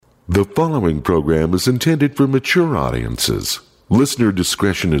The following program is intended for mature audiences. Listener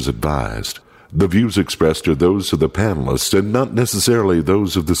discretion is advised. The views expressed are those of the panelists and not necessarily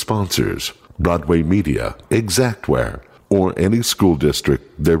those of the sponsors, Broadway Media, Exactware, or any school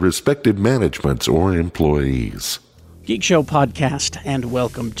district, their respective managements or employees. Geek Show Podcast, and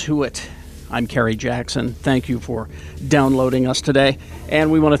welcome to it. I'm Kerry Jackson. Thank you for downloading us today.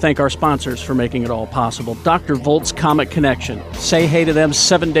 And we want to thank our sponsors for making it all possible. Dr. Volt's Comic Connection. Say hey to them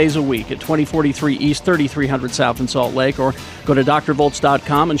 7 days a week at 2043 East, 3300 South in Salt Lake, or go to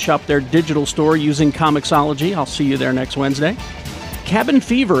drvolts.com and shop their digital store using Comixology. I'll see you there next Wednesday. Cabin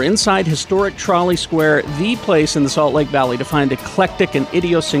Fever inside historic Trolley Square, the place in the Salt Lake Valley to find eclectic and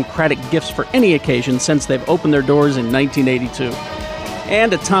idiosyncratic gifts for any occasion since they've opened their doors in 1982.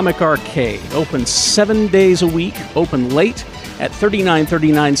 And Atomic Arcade, open 7 days a week, open late at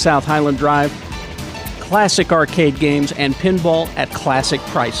 3939 South Highland Drive. Classic arcade games and pinball at classic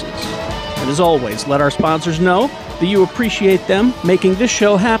prices. And as always, let our sponsors know that you appreciate them making this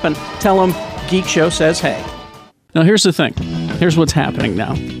show happen. Tell them Geek Show says hey. Now here's the thing. Here's what's happening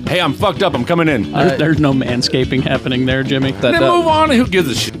now. Hey, I'm fucked up. I'm coming in. There's no manscaping happening there, Jimmy. Then move on. Who gives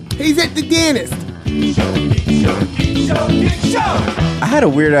a shit? He's at the dentist. I had a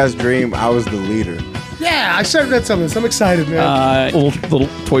weird-ass dream I was the leader. Yeah, I should have read some of this. I'm excited, man. Little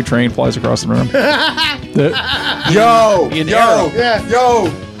toy train flies across the room. Yo, Yeah.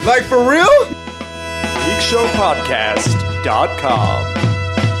 yo, like for real? GeekShowPodcast.com.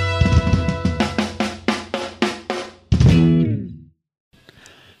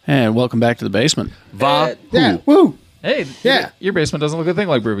 And welcome back to the basement. Yeah, woo. Hey, Yeah. your basement doesn't look a thing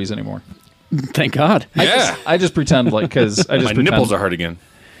like Broovies anymore. Thank God. Yeah. I just pretend like, because My nipples are hurt again.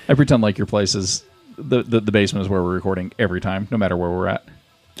 I pretend like your place is, the basement is where we're recording every time, no matter where we're at.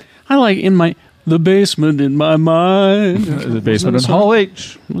 I like the basement in my mind. The basement in Hall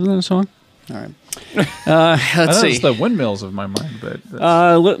H. Wasn't that a song? All right. I Let's know see. it's the windmills of my mind, but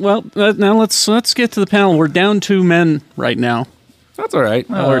Now let's get to the panel. We're down 2 men right now. That's all right.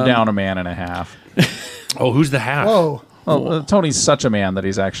 we're down a man and a half. Oh, who's the half? Whoa. Well, Tony's such a man that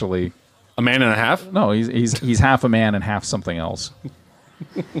he's actually A man and a half? no, he's half a man and half something else.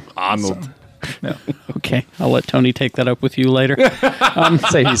 Arnold. Okay, I'll let Tony take that up with you later.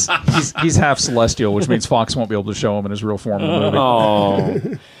 Say he's half celestial, which means Fox won't be able to show him in his real form in the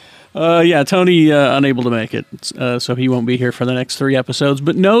movie. Oh. Yeah, Tony unable to make it, so he won't be here for the next 3 episodes.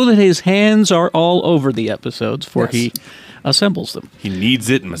 But know that his hands are all over the episodes, for he assembles them, He needs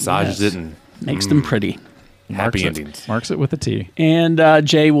it and massages it and makes them pretty. happy endings. Marks it with a T. And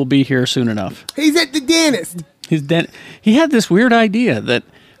Jay will be here soon enough. He's at the dentist. He had this weird idea that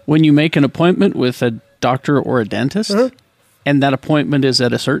when you make an appointment with a doctor or a dentist, and that appointment is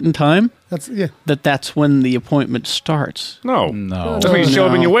at a certain time, that's when the appointment starts. No. That's when you show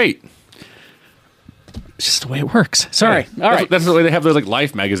up and you wait. It's just the way it works. Sorry. Yeah. All right. That's the way they have those like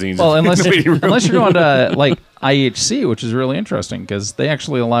Life magazines. Well, in the waiting room. unless you're going to like IHC, which is really interesting because they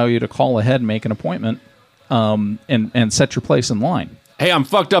actually allow you to call ahead and make an appointment, and set your place in line. Hey, I'm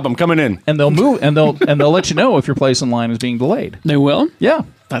fucked up. I'm coming in. And they'll move and they'll let you know if your place in line is being delayed. They will? Yeah,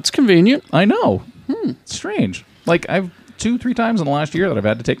 That's convenient. I know. It's strange. Like I've 2-3 times in the last year that I've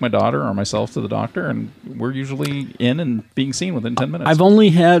had to take my daughter or myself to the doctor, and we're usually in and being seen within 10 minutes. I've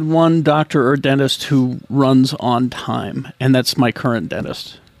only had one doctor or dentist who runs on time, and that's my current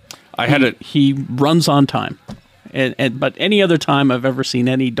dentist. He runs on time. But any other time I've ever seen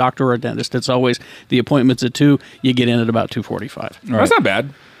any doctor or dentist, it's always the appointment's at 2, you get in at about 2:45. Right. That's not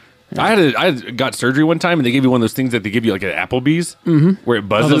bad. I got surgery one time, and they gave you one of those things that they give you like at Applebee's, where it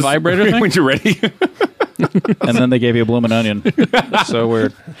buzzes. Oh, the vibrator thing? when you're ready. And then they gave you a bloomin' onion. That's so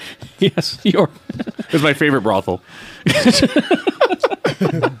weird. Yes, It's my favorite brothel.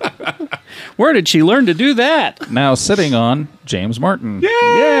 Where did she learn to do that? Now sitting on James Martin.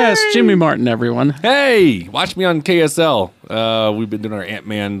 Yes, Jimmy Martin, everyone. Hey, watch me on KSL. We've been doing our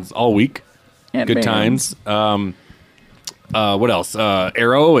Ant-Mans all week. Ant-Man. Good times. What else?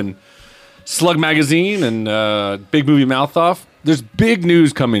 Arrow and Slug Magazine and Big Movie Mouth Off. There's big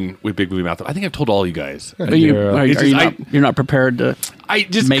news coming with Big Movie Mouth Off. I think I've told all you guys. Are you you're not prepared to I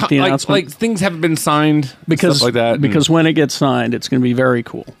just make the announcement? like things haven't been signed because stuff like that. Because when it gets signed, it's going to be very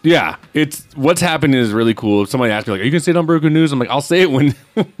cool. Yeah, it's what's happening is really cool. If somebody asks me like, "Are you gonna say it on Broken News?" I'm like, "I'll say it when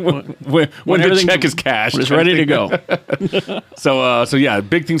the check is cashed, when it's ready to go." So yeah,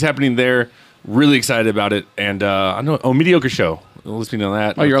 big things happening there. Really excited about it, and I know Mediocre Show. Listening to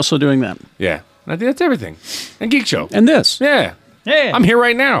that. Oh, you're also doing that. Yeah, I think that's everything. And Geek Show. And this. Yeah, Yeah. I'm here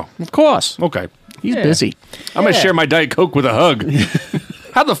right now. Of course. Okay, He's busy. I'm gonna share my Diet Coke with a hug.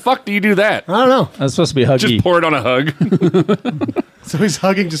 How the fuck do you do that? I don't know. That's supposed to be huggy. Just pour it on a hug. So he's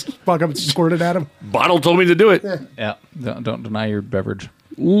hugging, just walk up and squirt it at him. Bottle told me to do it. Yeah. Don't deny your beverage.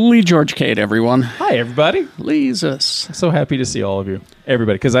 Lee George Cade, everyone. Hi, everybody. Jesus. So happy to see all of you.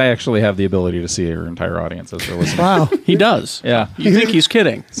 Everybody, because I actually have the ability to see your entire audience as they're listening. Wow. He does. Yeah. You think he's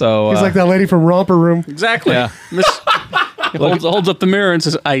kidding. So He's like that lady from Romper Room. Exactly. Yeah. He holds up the mirror and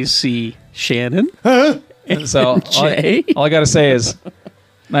says, I see Shannon. So Jay? all I got to say is,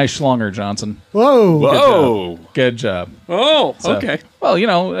 nice schlonger, Johnson. Whoa. Whoa. Good job. Oh, So- okay. Well,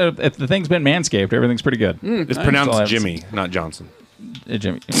 if the thing's been manscaped, everything's pretty good. It's That's all I pronounced have to Jimmy, not Johnson.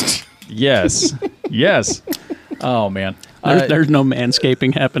 Jimmy. Yes. Yes. Oh, man. There's no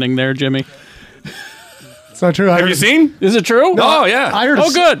manscaping happening there, Jimmy. It's not true. Have you seen? Is it true? Oh, yeah. I heard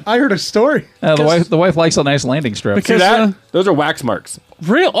good. I heard a story. The wife likes a nice landing strip. See that? Those are wax marks.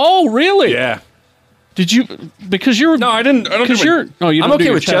 Oh, really? Yeah. Did you? Because you're. No, I didn't. I don't Because do you're. Oh, you I'm don't do okay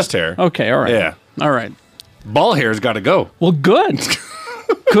your with chest hair. Okay, all right. Yeah. All right. Ball hair's got to go. Well, good.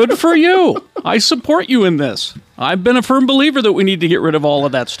 Good for you. I support you in this. I've been a firm believer that we need to get rid of all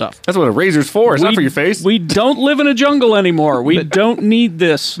of that stuff. That's what a razor's for. It's not for your face. We don't live in a jungle anymore. We don't need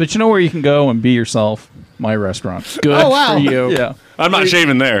this. But you know where you can go and be yourself? My restaurant. Good Oh, wow. for you. Yeah. I'm not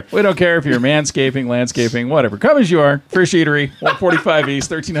shaving there. We don't care if you're manscaping, landscaping, whatever. Come as you are. Fish Eatery, 145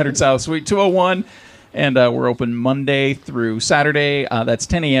 East, 1300 South, Suite 201. And we're open Monday through Saturday. That's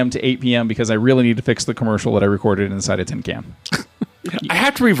 10 a.m. to 8 p.m. because I really need to fix the commercial that I recorded inside a tin can. I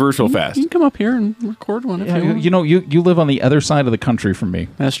have to reverse real fast. You can come up here and record one if you want. You know, you live on the other side of the country from me.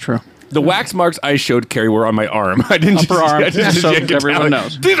 That's true. The wax marks I showed Carrie were on my arm. I didn't Upper arm, I just so yank it everyone down.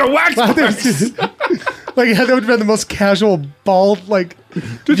 knows. These are wax marks. Like, that would have been the most casual bald, like,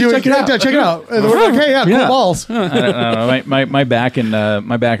 check it out. Check it out. And we're like, hey, cool balls. I don't know. My back and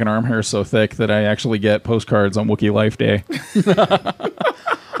arm hair is so thick that I actually get postcards on Wookiee Life Day.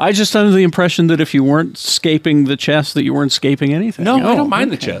 I just under the impression that if you weren't scaping the chest, that you weren't scaping anything. No, I Oh, don't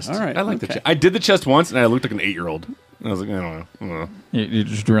mind the okay. chest. All right. I like the okay. chest. I did the chest once, and I looked like an 8-year-old. I was like, I don't know. You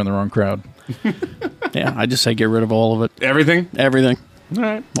just drew in the wrong crowd. Yeah, I just say get rid of all of it. Everything? Everything. All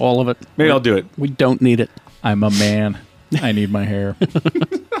right. All of it. Maybe I'll do it. We don't need it. I'm a man. I need my hair.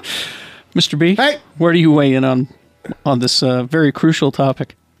 Mr. B, Hey. where do you weigh in on this very crucial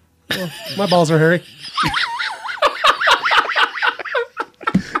topic? My balls are hairy.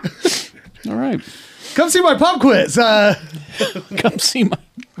 All right. Come see my pub quiz. Come see my...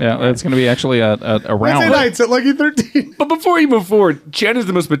 Yeah, that's going to be actually a Wednesday round. nights at Lucky 13. But before you move forward, Chan is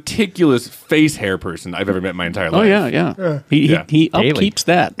the most meticulous face hair person I've ever met in my entire life. Oh, yeah. He Daily. upkeeps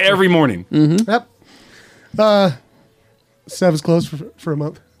that. Every morning. Yep. Sev's closed for a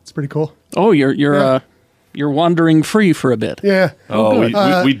month. It's pretty cool. Oh, you're wandering free for a bit. Yeah. Oh,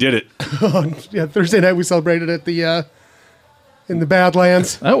 we did it. Yeah, Thursday night we celebrated at the in the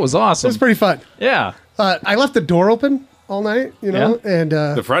Badlands. That was It awesome. was pretty fun. Yeah. I left the door open all night, and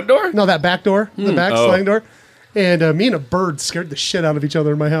The front door? no, that back door, the back Oh. sliding door, and me and a bird scared the shit out of each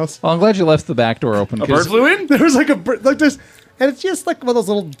other in my house. Well, I'm glad you left the back door open. A bird flew in? There was like a bird like this, and it's just like one of those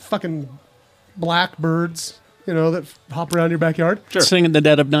little fucking black birds, that hop around your backyard. Sure. Sing in the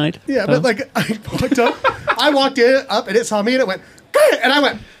dead of night. Yeah, but like I walked up and it saw me and it went, "Good," and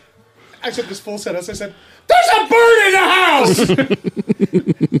I said this full sentence. I said, "There's a bird in the house!"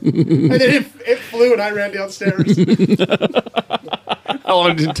 And then it flew and I ran downstairs. How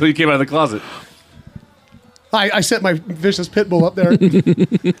long until you came out of the closet? I set my vicious pit bull up there.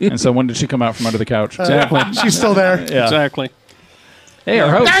 And so when did she come out from under the couch? Exactly. She's still there. Yeah. Exactly. Hey,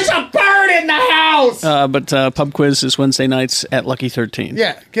 our host. There's a bird in the house! But pub quiz is Wednesday nights at Lucky 13.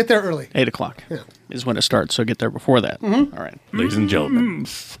 Yeah, get there early. 8 o'clock is when it starts, so get there before that. Mm-hmm. All right. Ladies and gentlemen,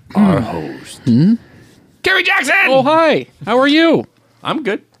 our host, Carrie Jackson! Oh, hi. How are you? I'm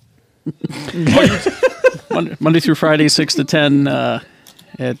good. Monday through Friday, 6 to 10 at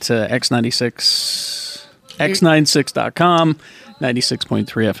X96, x96.com, 96.3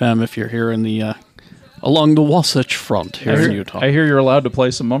 FM if you're here in the along the Wasatch Front here in Utah. I hear you're allowed to play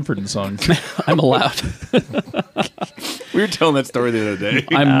some Mumford songs. I'm allowed. We were telling that story the other day.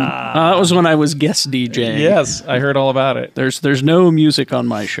 That was when I was guest DJing. Yes, I heard all about it. There's no music on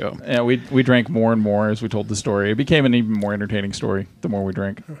my show. Yeah, we drank more and more as we told the story. It became an even more entertaining story the more we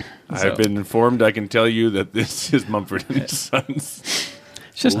drank. I've been informed. I can tell you that this is Mumford and Sons.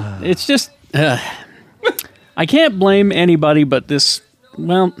 It's just I can't blame anybody but this.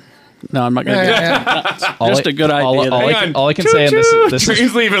 Well, no, I'm not going to do that. Just a good idea. All I can say, and this Train's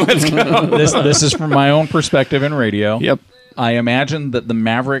is leaving. Let's go. this is from my own perspective in radio. Yep. I imagine that the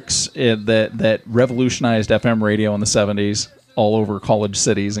Mavericks that revolutionized FM radio in the 70s all over college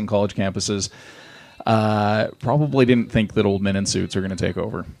cities and college campuses probably didn't think that old men in suits are going to take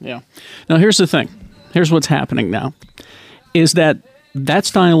over. Yeah. Now, here's the thing. Here's what's happening now, is that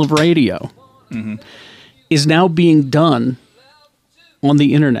style of radio is now being done on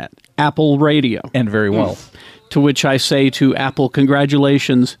the internet, Apple Radio. And very well. To which I say to Apple,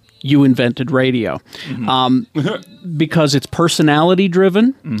 congratulations, you invented radio. Because it's personality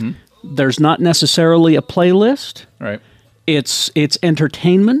driven. There's not necessarily a playlist. Right. It's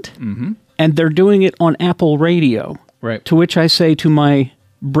entertainment. And they're doing it on Apple Radio. Right. To which I say to my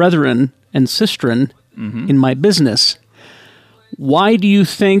brethren and sistren in my business, why do you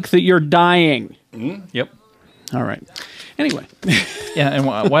think that you're dying? Yep. All right. Anyway. Yeah, and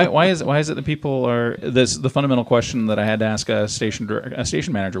why is it that people are the fundamental question that I had to ask a station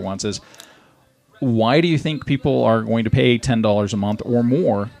manager once is, why do you think people are going to pay $10 a month or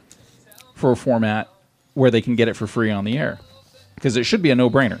more for a format where they can get it for free on the air? Because it should be a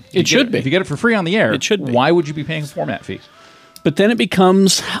no-brainer. It should be. If you get it for free on the air, it should be. Why would you be paying a format fee? But then it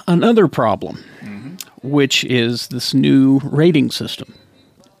becomes another problem, which is this new rating system,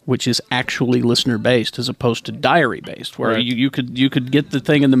 which is actually listener-based as opposed to diary-based, where Right. you could get the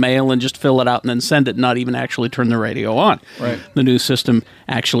thing in the mail and just fill it out and then send it, not even actually turn the radio on. Right. The new system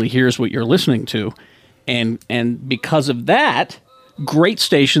actually hears what you're listening to, and because of that, great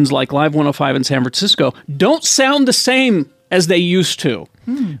stations like Live 105 in San Francisco don't sound the same as they used to,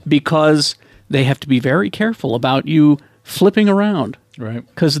 because they have to be very careful about you flipping around. Right.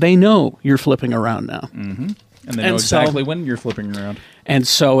 Because they know you're flipping around now. And they know so- exactly when you're flipping around. And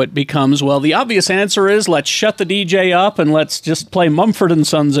so it becomes, well, the obvious answer is let's shut the DJ up and let's just play Mumford and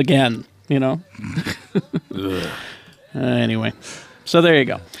Sons again, you know? Anyway, so there you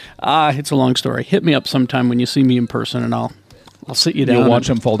go. It's a long story. Hit me up sometime when you see me in person, and I'll sit you down. You'll watch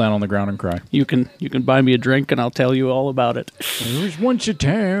him fall down on the ground and cry. You can buy me a drink, and I'll tell you all about it. There was once a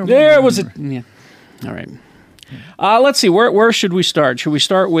time. There was a... Yeah. All right. Let's see. Where should we start? Should we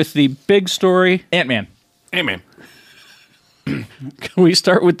start with the big story? Ant-Man. Ant-Man. Can we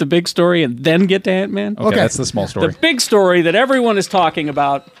start with the big story and then get to Ant-Man? Okay, that's the small story. The big story that everyone is talking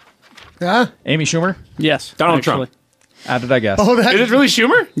about. Yeah. Amy Schumer? Yes, Donald Trump. How did I guess? Oh, that. Is it really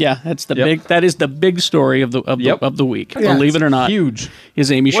Schumer? Yeah, that's the Yep. big. That is the big story of the week. Yeah, Believe it or not, Huge.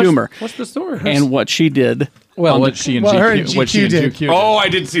 is Amy Schumer What's the story? and what she did. Well, on what the- she and Well, her and GQ, what she and GQ did. GQ Oh, I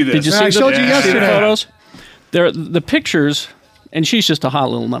did see this. Did you see I showed you see the yesterday. photos? The pictures, and she's just a hot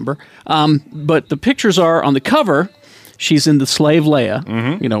little number. But the pictures are on the cover. She's in the slave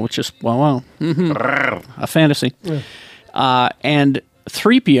Leia, which is wow, a fantasy. And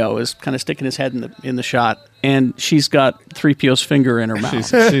 3PO is kind of sticking his head in the shot, and she's got 3PO's finger in her mouth.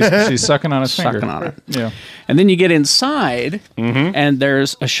 She's sucking on his finger. Sucking on it. Yeah. And then you get inside, and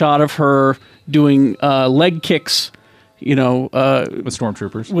there's a shot of her doing leg kicks, With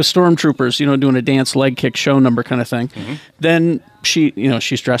stormtroopers. with stormtroopers, doing a dance leg kick show number kind of thing. Then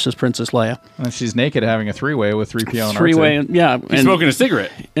she's dressed as Princess Leia. And she's naked having a three-way with 3PO and Three-way, R2. yeah. He's and, smoking a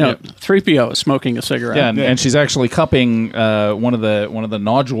cigarette. 3PO is smoking a cigarette. Yeah, and she's actually cupping one of the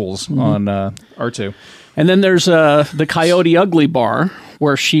nodules on R2. And then there's the Coyote Ugly bar,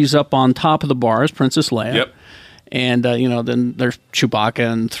 where she's up on top of the bar as Princess Leia. Yep. And, then there's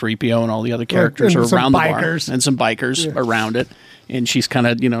Chewbacca and 3PO and all the other characters and are some around the bikers. bar. And some bikers around it. And she's kind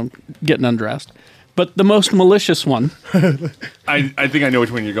of, getting undressed. But the most malicious one I think I know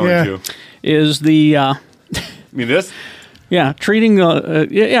which one you're going Yeah. to. is the... You mean this? treating...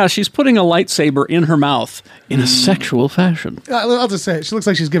 she's putting a lightsaber in her mouth in a sexual fashion. I'll just say it. She looks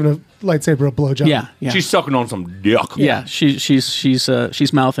like she's giving a lightsaber a blowjob. Yeah. She's sucking on some dick. Yeah,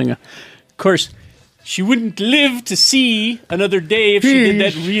 she's mouthing. Of course, she wouldn't live to see another day if she did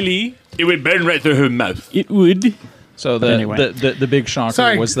that. Really, It would burn right through her mouth. it would. So anyway. the big shocker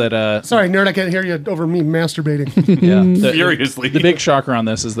Sorry. was that Sorry, nerd, I can't hear you over me masturbating. the Furiously. The big shocker on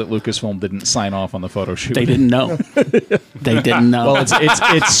this is that Lucasfilm didn't sign off on the photo shoot. They didn't know. They didn't know. Well,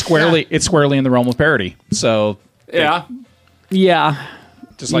 it's squarely in the realm of parody. So Yeah. yeah,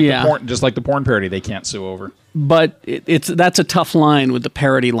 just like Yeah. the porn parody, they can't sue over. but that's a tough line with the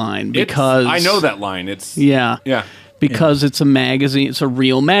parody line because I know that line. It's Yeah, Yeah. because it's a magazine. It's a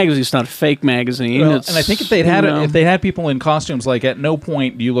real magazine. It's not a fake magazine. Well, It's, and I think if they had people in costumes, like at no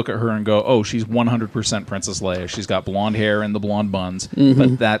point do you look at her and go, "Oh, she's 100% Princess Leia. She's got blonde hair and the blonde buns."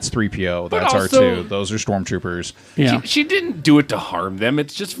 But that's 3PO. That's also- R2. Those are stormtroopers. yeah, She didn't do it to harm them.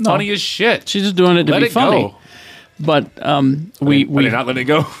 It's just funny as shit. she's just doing it to Let be it funny. go. But Why did not let it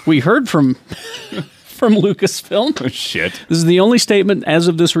go? we heard from Lucasfilm. Oh, shit. This is the only statement as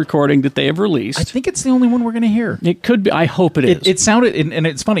of this recording that they have released. I think it's the only one we're going to hear. It could be. I hope it is. It sounded, and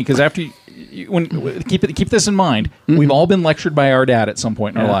it's funny because after keep this in mind, we've all been lectured by our dad at some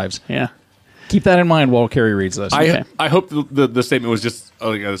point in our lives. Yeah. Keep that in mind while Carrie reads this. Okay. I hope the statement was just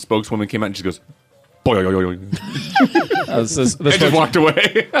the spokeswoman came out and she goes, boy, This is- and just walked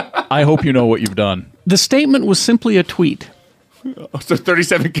away. I hope you know what you've done. The statement was simply a tweet. So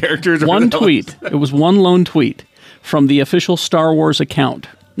 37 characters. or One whatever the hell tweet. It was one lone tweet from the official Star Wars account.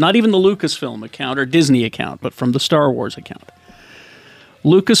 Not even the Lucasfilm account or Disney account, but from the Star Wars account.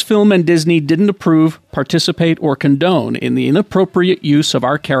 Lucasfilm and Disney didn't approve, participate, or condone in the inappropriate use of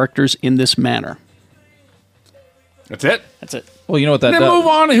our characters in this manner. That's it. That's it. Well, you know what that Then does. move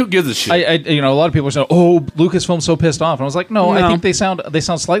on. Who gives a shit? A lot of people are saying, "Oh, Lucasfilm's so pissed off," and I was like, "No, I No. think they sound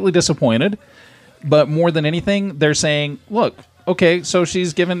slightly disappointed, but more than anything, they're saying, look, okay, so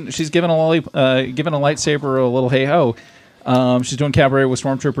she's given a lightsaber a little hey ho. She's doing cabaret with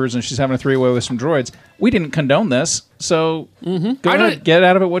stormtroopers and she's having a 3-way with some droids. We didn't condone this, so go ahead, get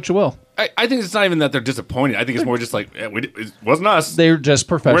out of it what you will." I think it's not even that they're disappointed. I think it's more just like it wasn't us. They're just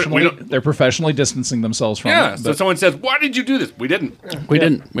professionally don't- they're professionally distancing themselves from Yeah. it. So but- someone says, "Why did you do this?" We didn't. We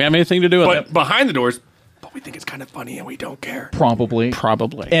didn't. We have anything to do with But it. behind the doors, but we think it's kind of funny and we don't care. Probably.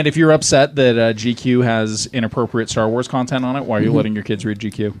 Probably. And if you're upset that GQ has inappropriate Star Wars content on it, why are you letting your kids read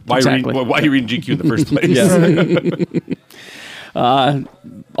GQ? Why Exactly. are you reading GQ in the first place?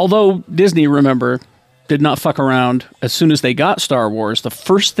 Although Disney, remember, did not fuck around. As soon as they got Star Wars, the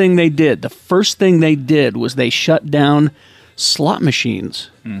first thing they did was they shut down slot machines.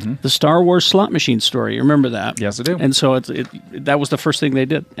 The Star Wars slot machine story. You remember that? Yes, I do. And so that was the first thing they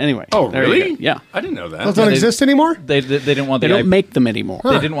did. Anyway. Oh, there you really? go. Yeah. I didn't know that. Those don't they- exist anymore? They didn't want They the don't make them anymore.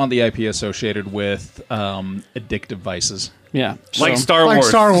 they didn't want the IP associated with addictive vices. Yeah. Like So- Star Like Wars.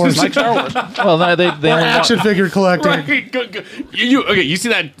 Star Wars. Like Star Wars. Well, no, they Or only action figure collecting. Right. Good. You see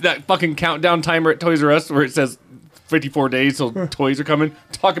that fucking countdown timer at Toys R Us where it says 54 days till toys are coming?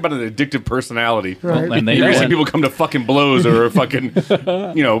 Talk about an addictive personality. Right. and they You're gonna see know it. people come to fucking blows or a fucking,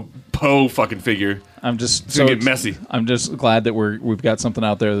 Poe fucking figure. I'm just It's gonna get messy. I'm just glad that we've got something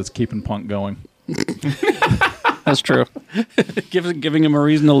out there that's keeping punk going. That's true. Giving him a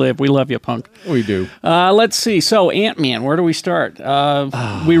reason to live. We love you, punk. We do. Let's see. So Ant-Man, where do we start?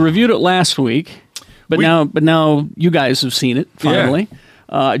 We reviewed it last week, but now you guys have seen it finally.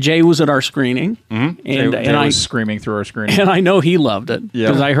 Jay was at our screening, Jay and I was screaming through our screen. and I know he loved it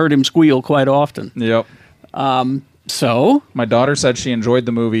because Yeah. I heard him squeal quite often. Yep. So My daughter said she enjoyed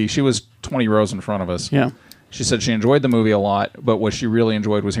the movie. She was 20 rows in front of us. yeah, She said she enjoyed the movie a lot, but what she really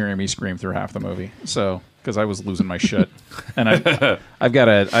enjoyed was hearing me scream through half the movie. So, because I was losing my shit, and I've got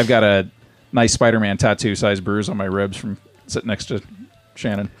a nice Spider-Man tattoo sized bruise on my ribs from sitting next to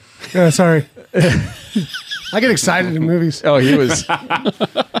Shannon. Yeah, sorry. I get excited in movies. Oh, he was,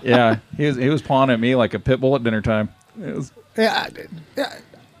 yeah, he was pawing at me like a pit bull at dinner time. It was, Yeah,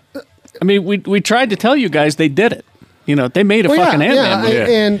 I mean we tried to tell you guys they did it. They made a fucking Ant-Man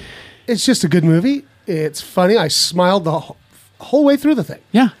movie. and it's just a good movie. It's funny. I smiled the whole way through the thing.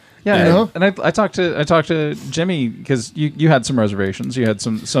 Yeah. yeah, You know? and I talked to Jimmy because you had some reservations. You had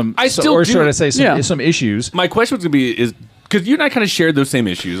some I still or do. should I say Yeah. some issues. My question was going to be is because you and I kind of shared those same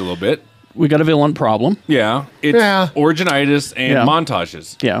issues a little bit. We got a villain problem. Yeah. It's Yeah. originitis and Yeah.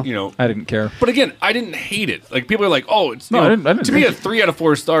 montages. Yeah. I didn't care. But again, I didn't hate it. Like people are like, "Oh, it's No, I didn't to me think a 3 out of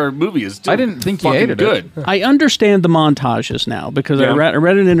 4 star movie is still I didn't think you fucking hated it. good." I understand the montages now because Yeah. I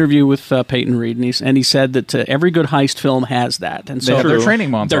read an interview with Peyton Reed, and he said that every good heist film has that, and so They have their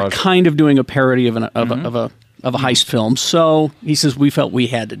training montage. They're kind of doing a parody of a heist film. So he says we felt we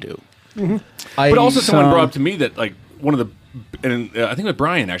had to do. But also, someone So- brought up to me that like one of the, and I think it was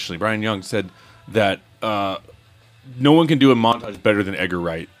Brian Young said that no one can do a montage better than Edgar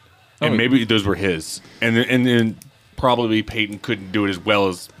Wright, and Oh. maybe those were his, and then probably Peyton couldn't do it as well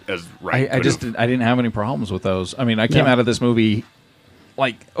as Wright. I didn't have any problems with those. I mean, I came Yeah. out of this movie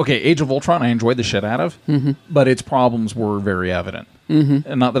like, okay, Age of Ultron, I enjoyed the shit out of, but its problems were very evident.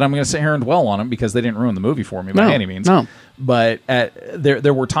 And not that I'm going to sit here and dwell on them because they didn't ruin the movie for me by No, any means. no. But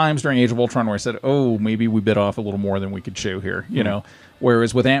there were times during Age of Ultron where I said, "Oh, maybe we bit off a little more than we could chew here," you know.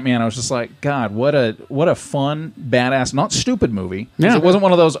 Whereas with Ant-Man, I was just like, God, what a fun, badass, not stupid movie. 'Cause Yeah. It wasn't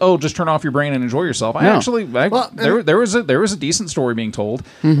one of those, oh, just turn off your brain and enjoy yourself. There was a decent story being told,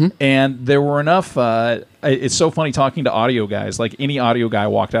 and there were enough. It's so funny talking to audio guys. Like any audio guy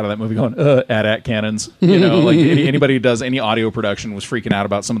walked out of that movie going, "at cannons," you know. Like anybody who does any audio production was freaking out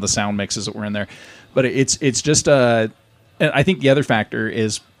about some of the sound mixes that were in there. But it's just and I think the other factor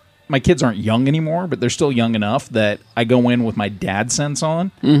is my kids aren't young anymore, but they're still young enough that I go in with my dad sense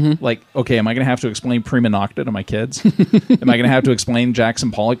on. Like, okay, am I going to have to explain Prima Nocta to my kids? Am I going to have to explain Jackson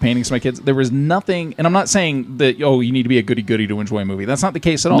Pollock paintings to my kids? There was nothing, and I'm not saying that, you need to be a goody-goody to enjoy a movie. That's not the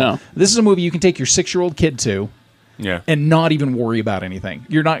case at all. No. This is a movie you can take your 6-year-old kid to, Yeah. and not even worry about anything.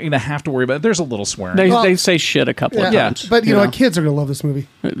 You're not going to have to worry about it. There's a little swearing. They say shit a couple of times. But you know what? Kids are going to love this movie.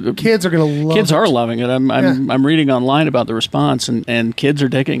 Kids are going to love Kids it. are loving it. I'm reading online about the response, and kids are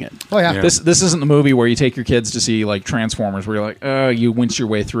digging it. Oh, yeah. This isn't the movie where you take your kids to see like Transformers, where you're like, oh, you wince your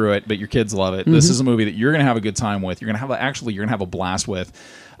way through it, but your kids love it. This is a movie that you're going to have a good time with. You're going to have a blast with.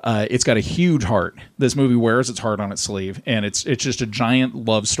 It's got a huge heart. This movie wears its heart on its sleeve, and it's just a giant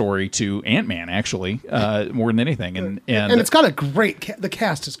love story to Ant-Man, actually, more than anything. And it's got a great the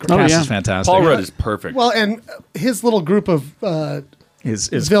cast is great. the cast yeah. is fantastic. Paul Rudd is perfect. Well, and his little group of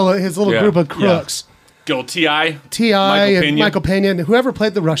his little group of crooks, Go T.I. T.I. and Michael Pena, and whoever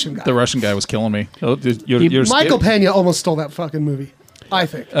played the Russian guy. the Russian guy was killing me. Oh, Michael Pena almost stole that fucking movie, I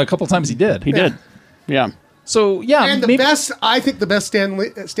think. a couple times he did. He did. Yeah. So yeah, And the maybe best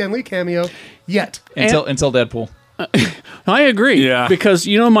Stan Lee cameo yet. until Deadpool. I agree. Yeah. Because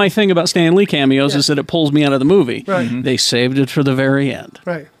you know my thing about Stan Lee cameos is that it pulls me out of the movie. Right. Mhm. They saved it for the very end.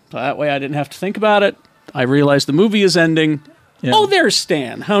 Right. That way I didn't have to think about it. I realized the movie is ending. Yeah. Oh, there's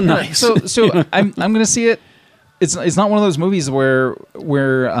Stan. How nice. So I'm going to see it. It's not one of those movies where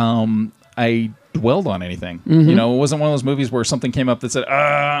I dwelled on anything. You know, it wasn't one of those movies where something came up that said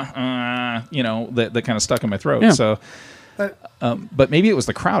you know, that kind of stuck in my throat. Yeah. So but maybe it was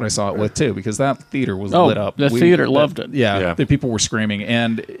the crowd I saw it with too, because that theater was Oh, lit up. the theater loved it. Yeah. The people were screaming,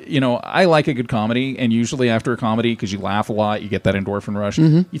 and you know, I like a good comedy, and usually after a comedy, because you laugh a lot, you get that endorphin rush,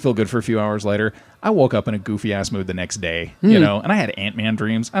 you feel good for a few hours later. I woke up in a goofy ass mood the next day, you know, and I had Ant-Man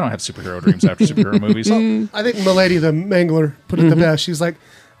dreams. I don't have superhero dreams after superhero movies. I think Milady the Mangler put it the best. She's like,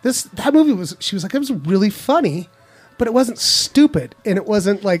 that movie was. She was like, it was really funny, but it wasn't stupid, and it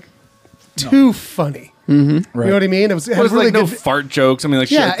wasn't like too funny. You know what I mean? It was. It It had was really like no good. fart jokes. I mean,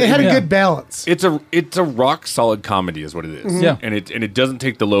 like Yeah, shit. it had a Yeah. good balance. It's a rock solid comedy, is what it is. Yeah. and it doesn't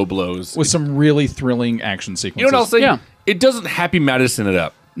take the low blows. With some really thrilling action sequences. You know what I'll say? Yeah. It doesn't Happy Madison it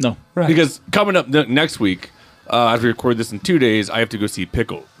up. No. Right. Because coming up next week, as we record this in 2 days, I have to go see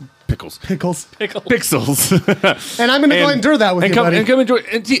Pickles. Pickles. Pixels. And I'm going to go endure that with you, buddy. And come enjoy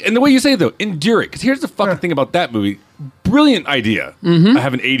and, see, and the way you say it, though, endure it. Because here's the fucking thing about that movie. Brilliant idea. I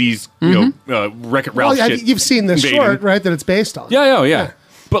have an 80s, you know, Wreck-It Ralph Well, shit. you've seen the invading. short, right? That it's based on. Yeah.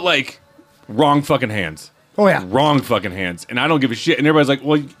 But, like, wrong fucking hands. Oh, yeah. Wrong fucking hands. And I don't give a shit. And everybody's like,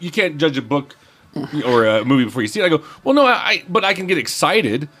 well, you can't judge a book or a movie before you see it. I go, well, no, but I can get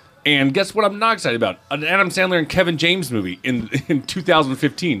excited. And guess what I'm not excited about? An Adam Sandler and Kevin James movie in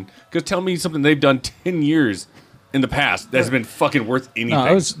 2015. Because tell me something they've done 10 years in the past that's been fucking worth anything.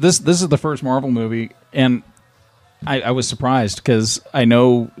 No, this is the first Marvel movie, and I was surprised because I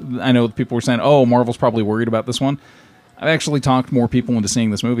know people were saying, "Oh, Marvel's probably worried about this one." I've actually talked more people into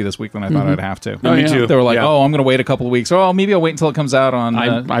seeing this movie this week than I thought I'd have to. Oh, me yeah. too. They were like, Yeah. "Oh, I'm going to wait a couple of weeks. Oh, maybe I'll wait until it comes out on."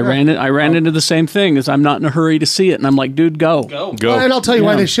 I ran into the same thing as I'm not in a hurry to see it, and I'm like, dude, go. Go. And I'll tell you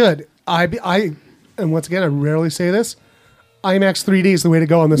why Yeah. they should. And once again, I rarely say this. IMAX 3D is the way to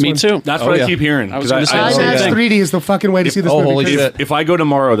go on this Me one. too. That's Oh, what yeah. I keep hearing. I was 'Cause gonna say the I- same IMAX thing. 3D is the fucking way to see this Oh, movie. holy because- shit. If I go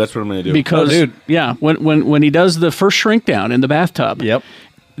tomorrow, that's what I'm going to do. Because, dude. yeah, when he does the first shrink down in the bathtub, Yep.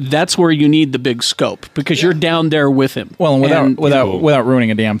 that's where you need the big scope because you're down there with him. Well, and without Cool. without ruining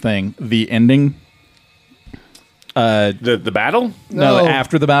a damn thing, the ending. the battle? No, No.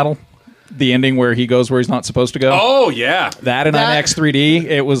 after the battle, the ending where he goes where he's not supposed to go. Oh, yeah. That in That- IMAX 3D,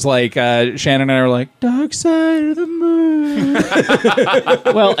 it was like Shannon and I were like, "Dark Side of the Moon."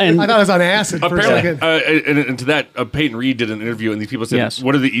 Well, and I thought it was on acid for a Apparently, second. and to that, Peyton Reed did an interview, and these people said, Yes.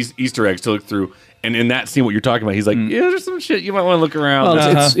 what are the Easter eggs to look through? And in that scene, what you're talking about, he's like, yeah, there's some shit you might want to look around.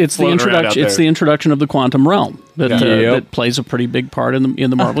 well, it's the floating around out introduction. It's there. the introduction of the quantum realm that Yep. that plays a pretty big part in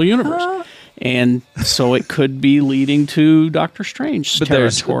the Marvel universe, and so it could be leading to Doctor Strange. But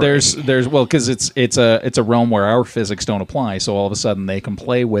there's well, because it's a realm where our physics don't apply, so all of a sudden they can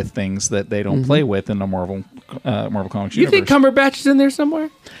play with things that they don't play with in the Marvel Comics You universe. think Cumberbatch is in there somewhere?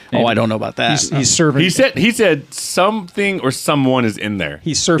 Oh, I don't know about that. he's serving? He said something or someone is in there.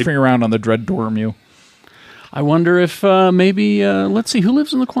 He's surfing around on the Dread Dormue. I wonder if maybe let's see who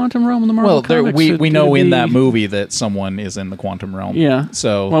lives in the quantum realm in the Marvel Well, comics. we It know could in be- that movie that someone is in the quantum realm. Yeah.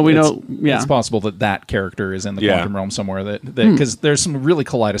 So Well, we it's- know- yeah. it's possible that character is in the Yeah. quantum realm somewhere. That because there's some really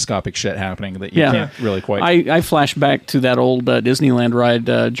kaleidoscopic shit happening that you Yeah. can't really quite. I flash back to that old Disneyland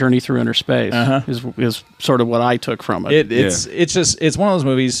ride, Journey Through Inner Space. Is sort of what I took from it. It's one of those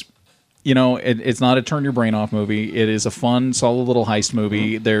movies. it's not a turn your brain off movie. It is a fun, solid little heist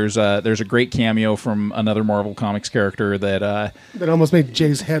movie. There's a great cameo from another Marvel Comics character that almost made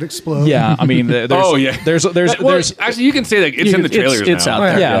Jay's head explode. yeah, I mean, there's There's actually you can say that it's in the trailers it's now. out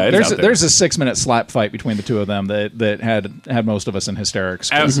there. yeah, it's out there. there's a 6-minute slap fight between the two of them that had most of us in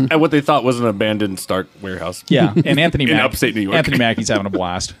hysterics. At what they thought was an abandoned Stark warehouse. Yeah, and Anthony In upstate New York. Anthony Mackie's having a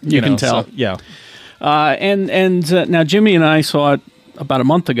blast. You can tell. So, yeah. And now Jimmy and I saw it about a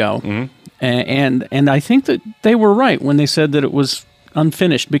month ago, and I think that they were right when they said that it was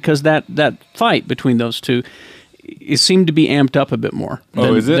unfinished because that fight between those two, it seemed to be amped up a bit more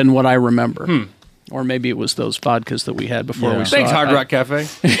than what I remember. Or maybe it was those vodkas that we had before we saw Thanks, it. Hard Rock Cafe.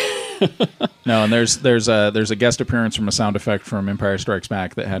 No, and there's a guest appearance from a sound effect from Empire Strikes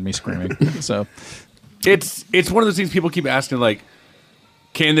Back that had me screaming. So It's one of those things people keep asking, like,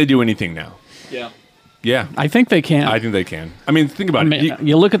 can they do anything now? Yeah, I think they can. I think they can. I mean, think about it.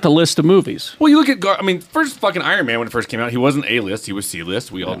 You look at the list of movies. Well, you look at first fucking Iron Man when it first came out, he wasn't A-list, he was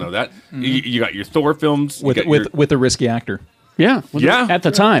C-list. We all know that. You got your Thor films with a risky actor. Yeah. At the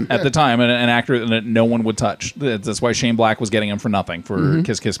time. At the time, an actor that no one would touch. That's why Shane Black was getting him for nothing for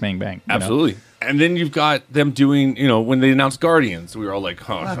Kiss Kiss Bang Bang. Absolutely. And then you've got them doing, when they announced Guardians, we were all like,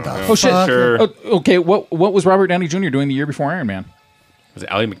 Oh shit! Sure. Oh, okay, what was Robert Downey Jr. doing the year before Iron Man? Was it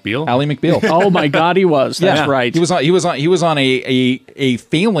Ally McBeal? Ally McBeal. Oh my God, he was. That's right. He was on a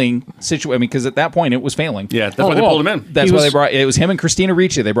failing situation. I mean, because at that point it was failing. Yeah, that's why they pulled him in. That's why it was him and Christina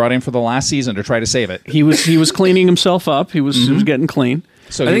Ricci. They brought in for the last season to try to save it. He was cleaning himself up. He was getting clean.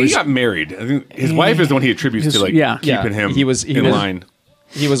 So I think he got married. I think his wife is the one he attributes to keeping him in line.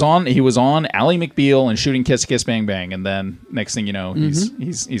 He was on Ally McBeal and shooting Kiss Kiss Bang Bang, and then next thing you know,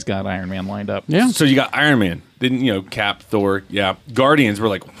 he's got Iron Man lined up. Yeah. So you got Iron Man, then Cap, Thor, Guardians. We're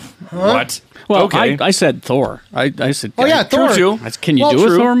like, what? Well, okay. I said Thor. I said, Oh yeah, Thor. True. Can you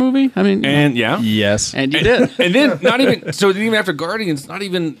do a Thor movie? I mean, And Yes. and you did. and then not even so. Even after Guardians, not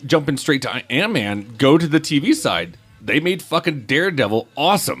even jumping straight to Ant Man. Go to the TV side. They made fucking Daredevil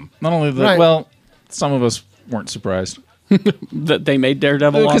awesome. Not only that, Right. well, some of us weren't surprised That they made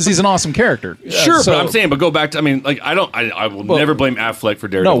Daredevil because awesome? he's an awesome character. Sure, So- but I'm saying, but go back to. I mean, like I will never blame Affleck for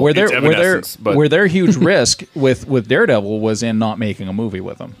Daredevil. No, It's Evanescence, but where their huge risk with Daredevil was in not making a movie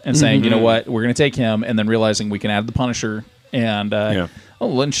with him and saying, you know what, we're going to take him, and then realizing we can add the Punisher and oh,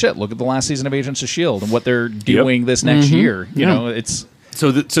 and shit, look at the last season of Agents of S.H.I.E.L.D. and what they're doing this next year. You know, it's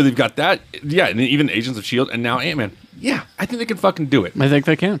so they've got that. Yeah, and even Agents of S.H.I.E.L.D. and now Ant Man. Yeah, I think they can fucking do it. I think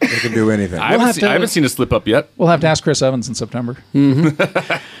they can. They can do anything. I haven't seen a slip up yet. we'll have to ask Chris Evans in September.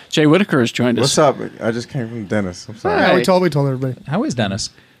 Jay Whitaker has joined us. What's up? I just came from Dennis. I'm sorry. Yeah, we told everybody. How is Dennis?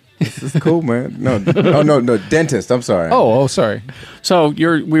 It's cool, man. No, dentist. I'm sorry. Oh, sorry. So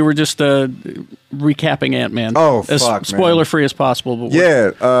we were just recapping Ant-Man. Oh, as fuck, man. spoiler free as possible. But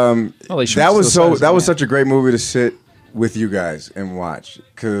yeah. Well, they should That was still that was satisfy. such a great movie to sit with you guys and watch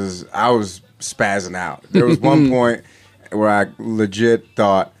because I was spazzing out. There was one point where I legit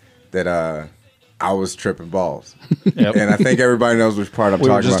thought that I was tripping balls, Yep. and I think everybody knows which part I'm We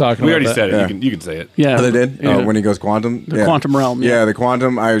were talking just about. talking We about already that. said it. Yeah. You can say it. yeah, Oh, they did? Yeah. When he goes quantum? The quantum realm, yeah. Yeah, the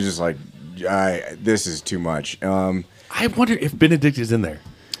quantum. I was just like, this is too much. I wonder if Benedict is in there.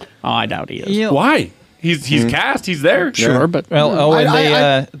 Oh, I doubt he is. Yeah. Why? He's cast. He's there. Sure, Yeah. but Well,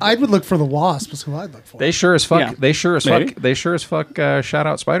 and I would look for the Wasp. Is who I'd look for. they sure as fuck. Yeah. They sure as Maybe. fuck. Shout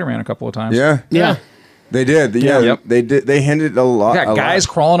out Spider-Man a couple of times. Yeah, yeah. they did. Yeah, Yep. they did. They hinted a lot. Got a guys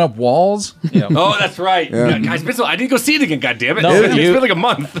lot. crawling up walls. Yeah. Oh, that's right. Yeah. Guys, I didn't go see it again. God damn it! No, It's you- been like a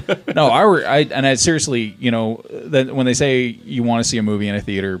month. No, I seriously, that when they say you want to see a movie in a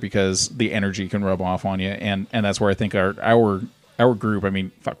theater because the energy can rub off on you, and that's where I think our group. I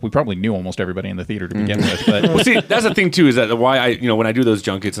mean, fuck, we probably knew almost everybody in the theater to begin with, but Well, see, that's the thing too. Is that why I, when I do those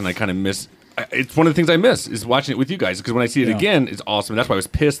junkets and I kind of miss. It's one of the things I miss is watching it with you guys because when I see it again, it's awesome. And that's why I was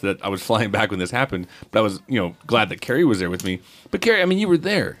pissed that I was flying back when this happened. But I was, glad that Carrie was there with me. But Carrie, I mean, you were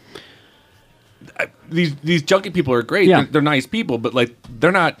there. These junket people are great. Yeah. They're nice people, but like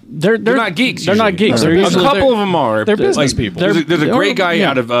they're not They're not geeks. They're not usually. geeks. They're A usually- couple of them are. they're business like, people. There's a great guy yeah.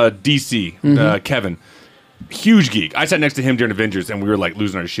 out of DC, Kevin. Huge geek. I sat next to him during Avengers, and we were like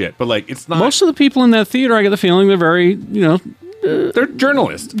losing our shit. But like, it's not. Most of the people in that theater, I get the feeling they're very, they're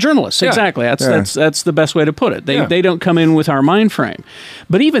journalists. journalists. Yeah. Exactly. That's the best way to put it. Yeah. They don't come in with our mind frame,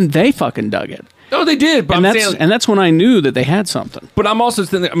 but even they fucking dug it, No, they did. But and I'm that's saying, and that's when I knew that they had something. But I'm also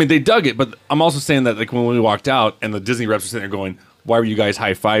saying that, I mean, they dug it, but I'm also saying that, like, when we walked out and the Disney reps were sitting there going, why were you guys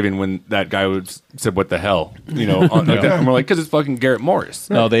high-fiving when that guy said, what the hell? Like that. And we're like, because it's fucking Garrett Morris.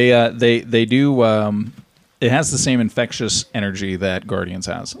 no, they do. It has the same infectious energy that Guardians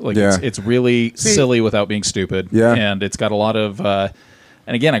has. Like Yeah. it's really silly without being stupid. Yeah. And it's got a lot of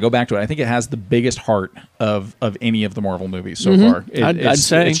And again, I go back to it. I think it has the biggest heart of any of the Marvel movies so far. I'd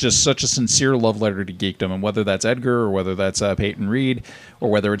say. It's just such a sincere love letter to geekdom, and whether that's Edgar or whether that's Peyton Reed or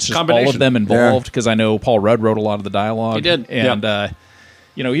whether it's just all of them involved. Because I know Paul Rudd wrote a lot of the dialogue. He did, and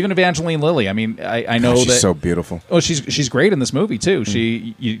even Evangeline Lilly. I mean, I know she's that so beautiful. Oh, she's great in this movie too.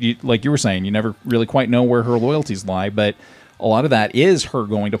 She, you, like you were saying, you never really quite know where her loyalties lie, but a lot of that is her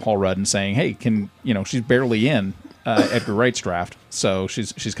going to Paul Rudd and saying, "Hey, she's barely in Edgar Wright's draft, so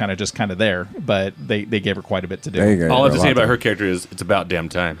she's kind of there, but they gave her quite a bit to do. All I have to say about her character is it's about damn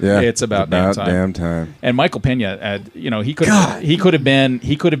time. Yeah, it's about damn time. And Michael Pena, he could have been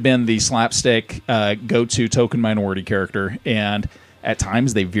the slapstick go-to token minority character, and at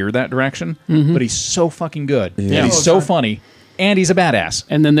times they veer that direction, but he's so fucking good. Yeah. He's so funny. And he's a badass,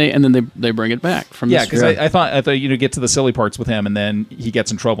 and then they bring it back from this. Because I thought get to the silly parts with him, and then he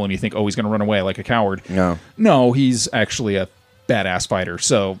gets in trouble, and you think, oh, he's going to run away like a coward. No, he's actually a badass fighter.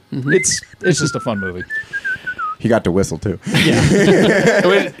 So it's just a fun movie. He got to whistle too. Yeah,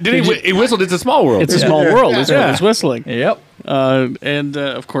 he whistled. It's a small world. It's a small world. Is what he's whistling. Yep. And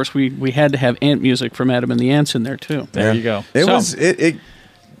of course we had to have ant music from Adam and the Ants in there too. There you go.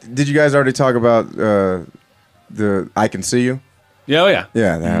 Did you guys already talk about the I Can See You? Yeah, yeah.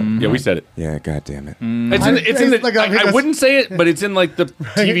 Yeah, that. Yeah, we said it. Yeah, god damn it. I wouldn't say it, but it's in like the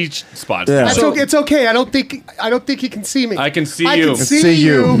TV spots. Yeah. It's okay. I don't think he can see me. I can see you. I can see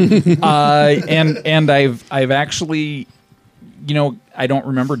you. And I've actually, I don't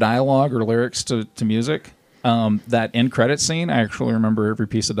remember dialogue or lyrics to music. That end credit scene, I actually remember every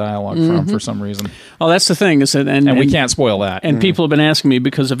piece of dialogue from for some reason. Oh, that's the thing, is that, and we can't spoil that. And people have been asking me,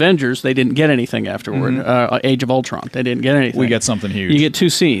 because Avengers, they didn't get anything afterward. Age of Ultron, they didn't get anything. We get something huge. You get 2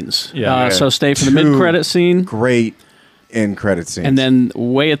 scenes. Yeah. So stay for the mid credit scene. Great end credit scenes. And then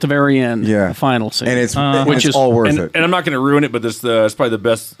way at the very end, the final scene. And it's which is all worth it. And I'm not going to ruin it, but this it's probably the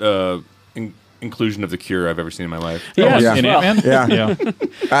best inclusion of the Cure I've ever seen in my life. Yeah. In Ant-Man? Yeah.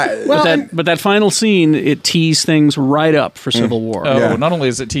 But that final scene, it teased things right up for Civil War. Oh, not only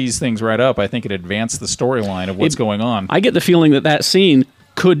does it tease things right up, I think it advanced the storyline of what's going on. I get the feeling that scene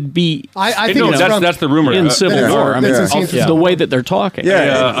could be I think that's the rumor in Civil War. I mean, the way that they're talking.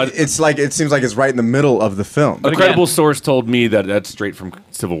 Yeah, it seems like it's right in the middle of the film. A credible source told me that that's straight from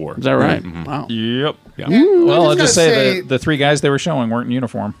Civil War. Is that right? Mm-hmm. Wow. Yep. Yeah. Well, I'll just say the 3 guys they were showing weren't in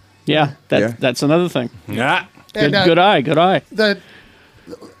uniform. Yeah, that's another thing. Yeah. Good eye.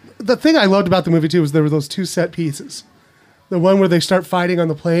 The thing I loved about the movie too was there were those 2 set pieces. The one where they start fighting on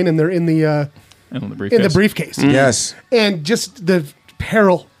the plane and they're in the briefcase. Yes. And just the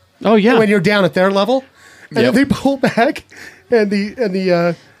peril. Oh yeah. When you're down at their level, and then they pull back, and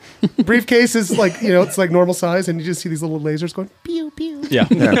the briefcase is like it's like normal size, and you just see these little lasers going pew pew. Yeah.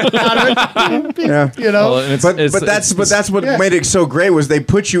 Out of it. Pew, pew, Well, But that's what made it so great was they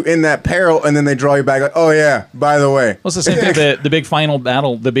put you in that peril and then they draw you back like, oh yeah, by the way. Well, it's the same thing. The big final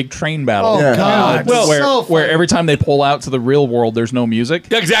battle, the big train battle. Oh God! Where every time they pull out to the real world, there's no music.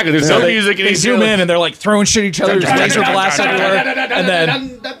 Yeah, exactly. There's no music. They zoom in and they're like throwing shit at each other, just laser blasts everywhere, and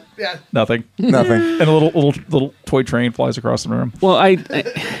then nothing. And a little toy train flies across the room. Well,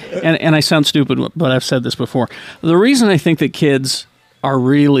 and I sound stupid, but I've said this before. The reason I think that kids are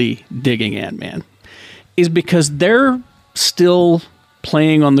really digging Ant-Man is because they're still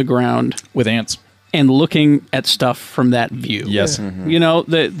playing on the ground with ants and looking at stuff from that view. Yes.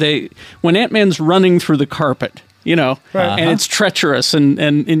 They when Ant-Man's running through the carpet, and it's treacherous and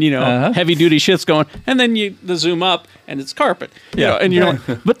heavy duty shit's going, and then the zoom up and it's carpet. And you're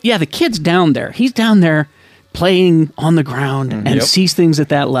like, but the kid's down there. He's down there playing on the ground and sees things at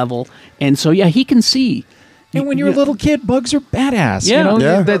that level, and so he can see. And when you're a little kid, bugs are badass. Yeah.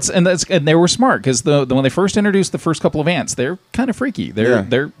 And they were smart because when they first introduced the first couple of ants, they're kind of freaky.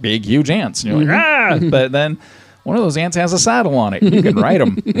 They're big, huge ants. And you're like, ah! But then one of those ants has a saddle on it. You can ride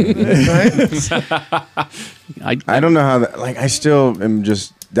them. I don't know how that. Like, I still am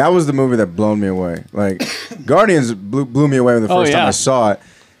just. That was the movie that blew me away. Like, Guardians blew me away the first time I saw it.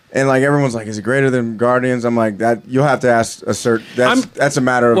 And like everyone's like, is it greater than Guardians? I'm like, that you'll have to ask that's a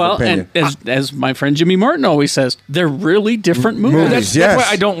matter of opinion. And as my friend Jimmy Martin always says, they're really different movies. That's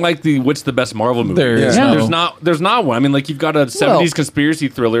why I don't like what's the best Marvel movie. There's not one. I mean, like you've got a 70s conspiracy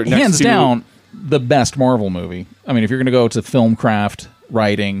thriller next hands to down the best Marvel movie. I mean, if you're going to go to film craft,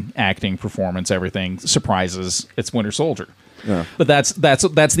 writing, acting, performance, everything, surprises, it's Winter Soldier. Yeah. But that's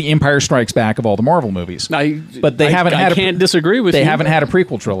the Empire Strikes Back of all the Marvel movies. I can't disagree with you. They haven't had a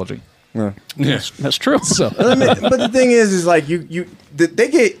prequel trilogy. Yeah. That's true. So, but the thing is like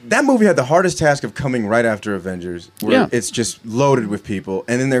that movie had the hardest task of coming right after Avengers, where it's just loaded with people,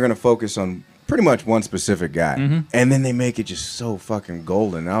 and then they're going to focus on pretty much one specific guy, and then they make it just so fucking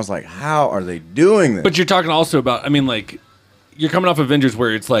golden. And I was like, how are they doing this? But you're talking also about, I mean, like, you're coming off Avengers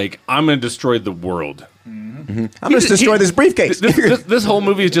where it's like, I'm going to destroy the world. I'm going to destroy this briefcase. This whole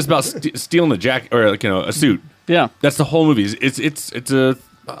movie is just about stealing a jacket or, like, a suit. Yeah, that's the whole movie. It's a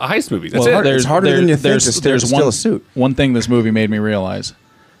heist movie. That's it. It's harder than you think to steal a suit. One thing this movie made me realize: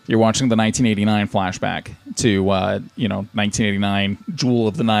 you're watching the 1989 flashback to 1989 Jewel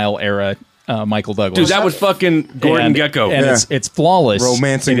of the Nile era. Michael Douglas. Dude, that was fucking Gordon Gekko. And it's flawless.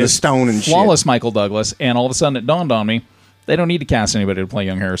 Romancing the stone and shit. Flawless Michael Douglas. And all of a sudden it dawned on me, they don't need to cast anybody to play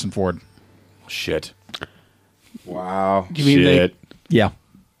young Harrison Ford. Shit. Wow. You mean Shit. Yeah.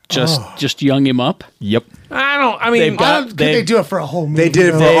 Just young him up? Yep. Could they do it for a whole movie? They did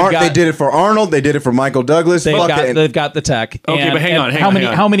it for they did it for Arnold. They did it for Michael Douglas. They've got the tech. Okay, but hang on.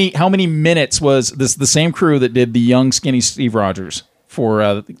 How many minutes was this the same crew that did the young skinny Steve Rogers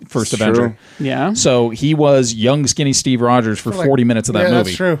for First Avenger? True. Yeah. So he was young skinny Steve Rogers for 40 minutes of that movie.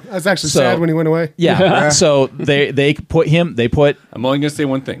 That's true. I was actually sad when he went away. Yeah. So they put him. I'm only gonna say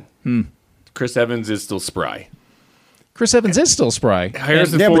one thing. Chris Evans is still spry. Chris Evans is still spry.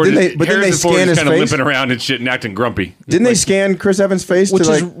 Harrison Yeah, but Ford, then they Harrison Ford scan is his kind of face? limping around and shit and acting grumpy. Didn't they scan Chris Evans' face? Which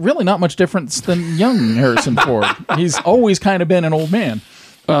to is really not much different than young Harrison Ford. He's always kind of been an old man.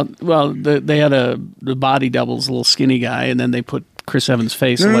 Well, they had the body doubles, a little skinny guy, and then they put Chris Evans'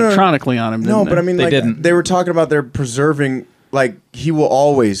 face electronically on him. No, but I mean, They like, didn't. They were talking about they're preserving, like, he will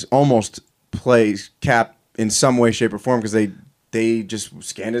always almost play Cap in some way, shape, or form because they just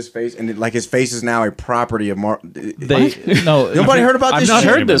scanned his face and like his face is now a property of Nobody heard about this. I've not shit?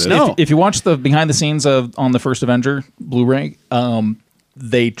 heard this. No. If you watch the behind the scenes on the first Avenger Blu-ray,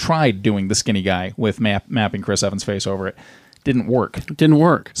 they tried doing the skinny guy with mapping Chris Evans' face over it. Didn't work. Didn't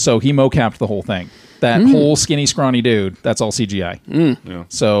work. So he mocapped the whole thing. That whole skinny, scrawny dude, that's all CGI. Yeah.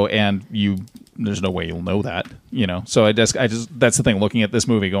 So, and there's no way you'll know that, So I just that's the thing. Looking at this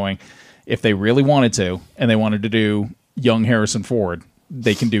movie, going, if they really wanted to, and they wanted to do young Harrison Ford,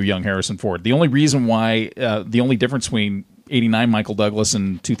 they can do young Harrison Ford. The only reason why, the only difference between 89 Michael Douglas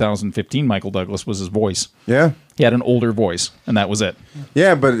and 2015 Michael Douglas was his voice. Yeah. He had an older voice, and that was it.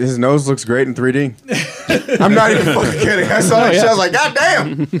 Yeah, but his nose looks great in 3D. I'm not even fucking kidding. I saw that shit. I was like, God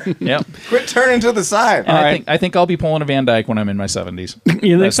damn. Yep. Quit turning to the side. And I think I'll be pulling a Van Dyke when I'm in my 70s.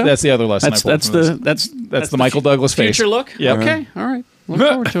 You think so? That's the other lesson. That's the Michael Douglas face. Future look. Yep. Okay. All right. Look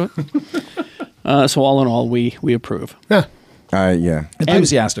forward to it. So all in all, we approve. Yeah. Yeah.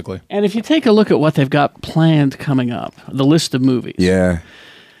 Enthusiastically. And if you take a look at what they've got planned coming up, the list of movies. Yeah.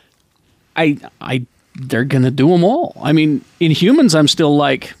 They're going to do them all. I mean, Inhumans, I'm still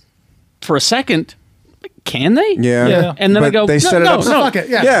like, for a second, can they? Yeah. And then But I go, they set it up. no. Fuck it.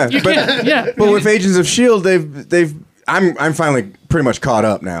 Yeah. Yeah. You can't. Yeah. But with Agents of S.H.I.E.L.D., they've I'm finally pretty much caught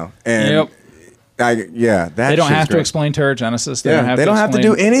up now. And Yep. They don't have to explain Terragenesis. They don't have to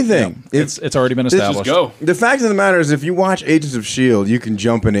do anything. Yeah. It's already been established. Just go. The fact of the matter is, if you watch Agents of S.H.I.E.L.D., you can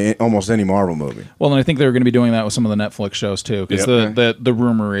jump into almost any Marvel movie. Well, and I think they're going to be doing that with some of the Netflix shows too. Because Yep. the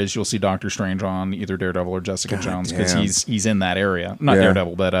rumor is you'll see Doctor Strange on either Daredevil or Jessica Jones because damn. he's in that area. Not Yeah.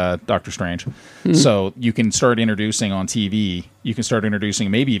 Daredevil, but Doctor Strange. So you can start introducing on TV. You can start introducing,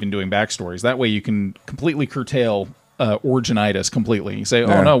 maybe even doing backstories. That way you can completely curtail originitis completely. You say,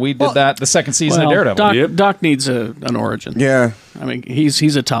 Yeah. oh no, we did that the second season of Daredevil. Doc needs an origin. Yeah. I mean,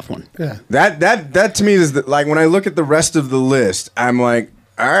 he's a tough one. Yeah. That to me is like when I look at the rest of the list, I'm like,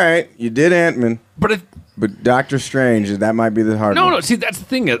 all right, you did Ant-Man, but Doctor Strange, that might be the hard one. No. See, that's the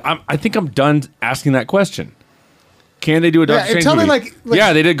thing. I think I'm done asking that question. Can they do a Doctor Strange tell me, movie? like-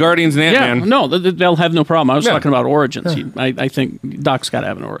 yeah, they did Guardians and Yeah, Ant-Man. no, they'll have no problem. I was Yeah. talking about origins. I think Doc's got to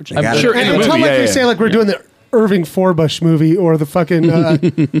have an origin. Got I'm it. sure in And the it's not movie, like yeah, we say like we're doing the Irving Forbush movie or the fucking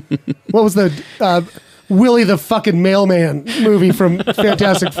what was the Willie the fucking mailman movie from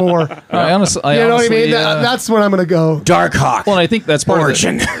Fantastic Four. I honestly, You know what I mean? That's when I'm gonna go. Darkhawk. well, I think that's part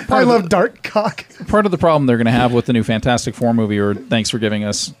Origin. of I love Dark Cock. part of the problem they're going to have with the new Fantastic Four movie, or thanks for giving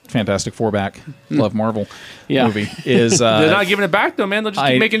us Fantastic Four back, love Marvel Yeah. movie, is They're not giving it back though, man. They'll just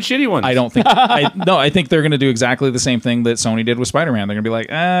keep making shitty ones. I don't think. I think they're going to do exactly the same thing that Sony did with Spider-Man. They're going to be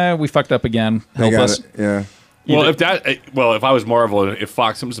like, we fucked up again. They Help got us. it. Yeah. Well, if I was Marvel, if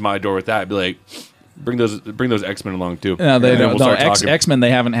Fox comes to my door with that, I'd be like, bring those X-Men along too. No, they And then don't. we'll No, start talking. X-Men they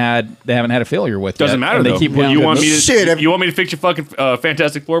haven't had a failure with. Doesn't yet, matter and though. They keep you want me to Shit, you want me to fix your fucking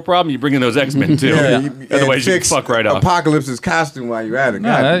Fantastic Four problem? You bring in those X-Men too. Otherwise, you fix fuck right off. Apocalypse's costume while you're at it. No,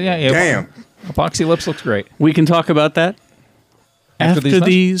 God yeah. damn. Epoxy lips looks great. We can talk about that after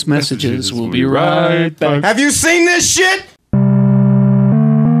these messages. We'll be right back. Have you seen this shit?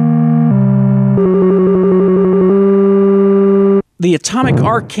 The Atomic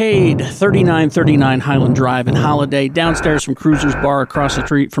Arcade, 3939 Highland Drive in Holiday, downstairs from Cruiser's Bar, across the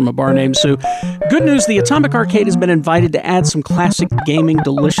street from a bar named Sue. Good news, the Atomic Arcade has been invited to add some classic gaming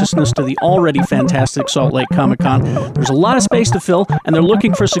deliciousness to the already fantastic Salt Lake Comic-Con. There's a lot of space to fill, and they're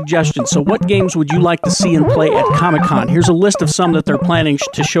looking for suggestions. So what games would you like to see and play at Comic-Con? Here's a list of some that they're planning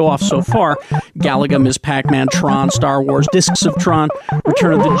to show off so far. Galaga, Ms. Pac-Man, Tron, Star Wars, Discs of Tron,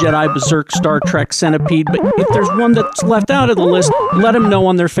 Return of the Jedi, Berserk, Star Trek, Centipede. But if there's one that's left out of the list, let them know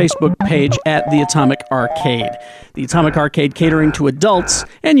on their Facebook page at the Atomic Arcade. The Atomic Arcade catering to adults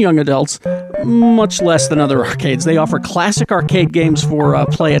and young adults, much less than other arcades. They offer classic arcade games for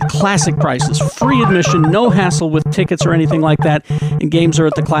play at classic prices. Free admission, no hassle with tickets or anything like that. And games are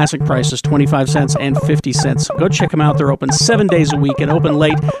at the classic prices, 25 cents and 50 cents. Go check them out. They're open 7 days a week and open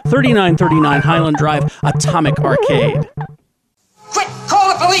late. 3939 Highland Drive, Atomic Arcade. Quick, call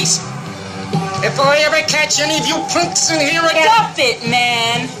the police! If I ever catch any of you punks in here again... Stop it,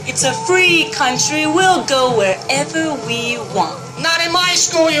 man. It's a free country. We'll go wherever we want. Not in my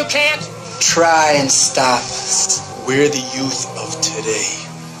school, you can't. Try and stop us. We're the youth of today.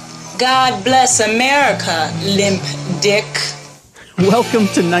 God bless America, limp dick. Welcome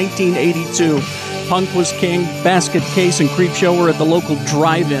to 1982. Punk was king, Basket Case and Creepshow were at the local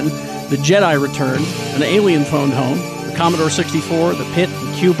drive-in. The Jedi returned, an alien phoned home, the Commodore 64, the Pit,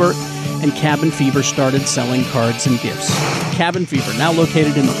 and Q*bert, and Cabin Fever started selling cards and gifts. Cabin Fever, now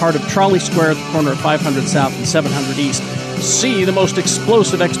located in the heart of Trolley Square at the corner of 500 South and 700 East. See the most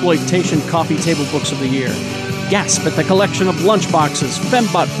explosive exploitation coffee table books of the year. Gasp at the collection of lunchboxes,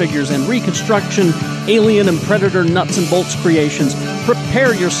 fembot figures, and reconstruction alien and predator nuts and bolts creations.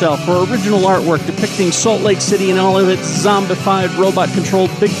 Prepare yourself for original artwork depicting Salt Lake City in all of its zombified, robot-controlled,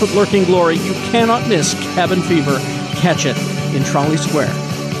 Bigfoot-lurking glory. You cannot miss Cabin Fever. Catch it in Trolley Square.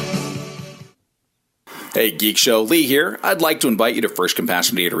 Hey, Geek Show, Lee here. I'd like to invite you to Frisch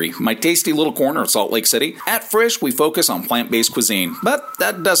Compassion Eatery, my tasty little corner of Salt Lake City. At Frisch, we focus on plant-based cuisine, but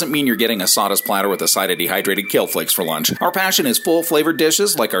that doesn't mean you're getting a sawdust platter with a side of dehydrated kale flakes for lunch. Our passion is full-flavored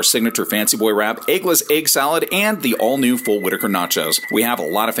dishes like our signature Fancy Boy Wrap, eggless egg salad, and the all-new Full Whitaker Nachos. We have a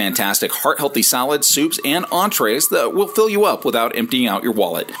lot of fantastic heart-healthy salads, soups, and entrees that will fill you up without emptying out your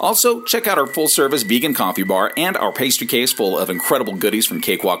wallet. Also, check out our full-service vegan coffee bar and our pastry case full of incredible goodies from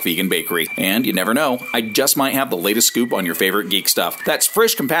Cakewalk Vegan Bakery. And you never know, I just might have the latest scoop on your favorite geek stuff. That's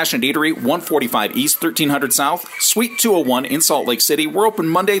Frisch Compassionate Eatery, 145 East, 1300 South, Suite 201 in Salt Lake City. We're open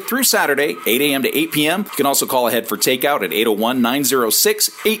Monday through Saturday, 8 a.m. to 8 p.m. You can also call ahead for takeout at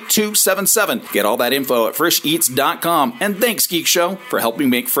 801-906-8277. Get all that info at frisheats.com. And thanks, Geek Show, for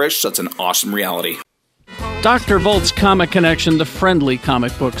helping make Frisch such an awesome reality. Dr. Volt's Comic Connection, the friendly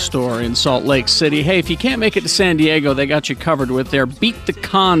comic book store in Salt Lake City. Hey, if you can't make it to San Diego, they got you covered with their Beat the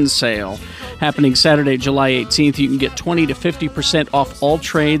Con sale. Happening Saturday, July 18th, you can get 20 to 50% off all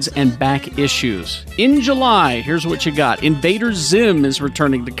trades and back issues. In July, here's what you got. Invader Zim is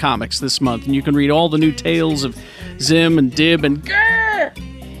returning to comics this month, and you can read all the new tales of Zim and Dib and Grrr,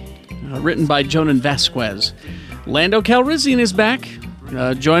 written by Jonan Vasquez. Lando Calrissian is back.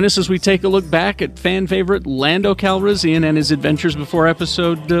 Join us as we take a look back at fan favorite Lando Calrissian and his adventures before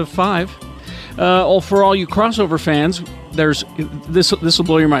Episode 5. For all you crossover fans, there's this will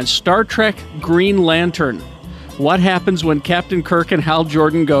blow your mind. Star Trek Green Lantern. What happens when Captain Kirk and Hal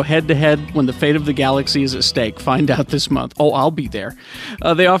Jordan go head-to-head when the fate of the galaxy is at stake? Find out this month. Oh, I'll be there.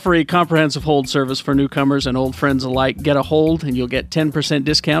 They offer a comprehensive hold service for newcomers and old friends alike. Get a hold, and you'll get 10%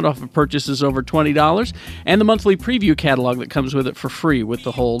 discount off of purchases over $20, and the monthly preview catalog that comes with it for free with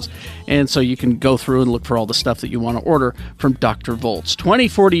the holds. And so you can go through and look for all the stuff that you want to order from Dr. Volt's.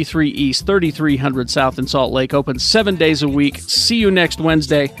 2043 East, 3300 South in Salt Lake. Open 7 days a week. See you next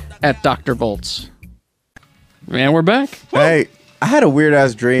Wednesday at Dr. Volt's. And we're back. Hey, I had a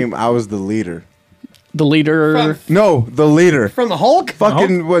weird-ass dream. I was the leader. The leader? No, the leader. From the Hulk?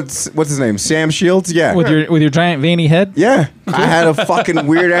 Fucking, what's his name? Sam Shields? Yeah. With your giant veiny head? Yeah. I had a fucking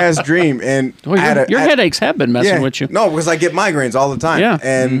weird-ass dream. And your headaches have been messing with you. No, because I get migraines all the time. Yeah.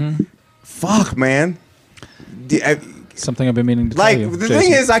 And fuck, man. Something I've been meaning to tell you. The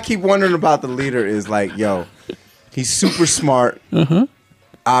thing is, I keep wondering about the leader is like, yo, he's super smart.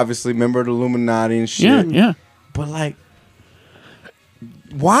 Obviously, member of the Illuminati and shit. Yeah. But like,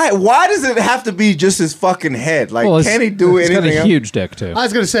 why does it have to be just his fucking head? Like, can he do anything? He's got a huge dick too. I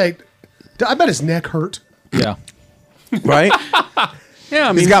was gonna say, I bet his neck hurt. Yeah. Right? Yeah,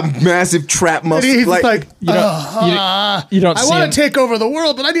 I mean, he's got massive trap muscles. He's like, you don't I see want him. to take over the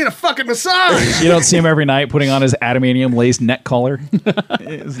world, but I need a fucking massage. You don't see him every night putting on his adamantium laced neck collar,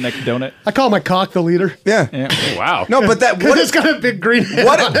 his neck donut. I call my cock the leader. Yeah. Oh, wow. No, but that Because it's got a big green head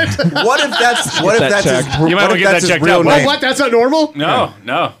on it. what if that's checked. his, You might what wanna if get that's that his checked real out, name? Oh, what? That's not normal?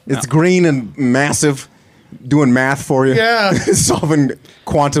 No. It's green and massive, doing math for you. Yeah. Solving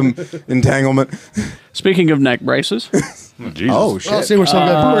quantum entanglement. speaking of neck braces, Oh, Jesus. Oh shit! Oh, see, we're so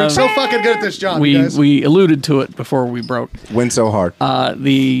good. We're so fucking good at this job, you guys. we alluded to it before we broke. Went so hard.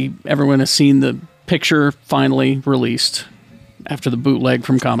 Everyone has seen the picture finally released after the bootleg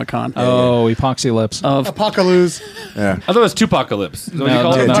from Comic-Con. Oh, epoxy lips. Apocalypse. Yeah. I thought it was Tupacalypse. Is that what you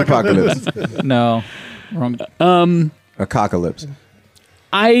call No, it? no. Apocalypse. No, wrong. Apocalypse.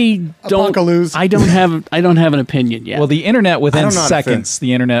 I don't. Apocalypse. I don't have an opinion yet. Well, the internet I within don't know how to seconds,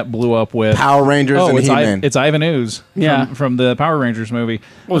 the internet blew up with Power Rangers Oh, and it's, He-Man. it's Ivan Ooze from the Power Rangers movie.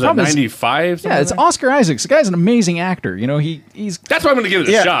 What was The that, problem is- 95? Yeah, it's Oscar Isaacs. The guy's an amazing actor. You know, he's That's why I'm going to give it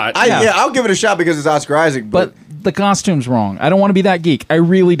a yeah, shot. I'll give it a shot because it's Oscar Isaac. but the costume's wrong. I don't want to be that geek. I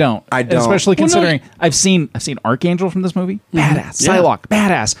really don't. I don't. Especially Well, no, considering I've seen Archangel from this movie. Badass. Psylocke.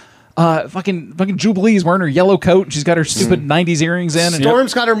 Badass. Fucking Jubilee's wearing her yellow coat. And she's got her stupid 90s earrings in. And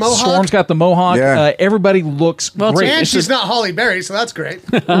Storm's got her mohawk. Storm's got the mohawk. Yeah. Everybody looks great. And It's she's just- not Holly Berry, so that's great.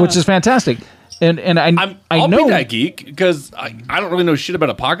 which is fantastic. And I'll know be that geek because I don't really know shit about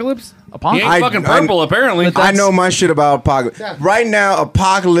Apocalypse. Apocalypse? He ain't fucking purple, apparently. I know my shit about Apocalypse. Yeah. Right now,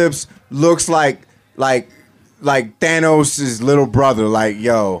 Apocalypse looks like Thanos' little brother. Like,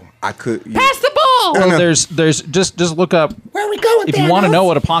 yo, I could pass the ball. Well, there's just look up. Where are we going? If you want to know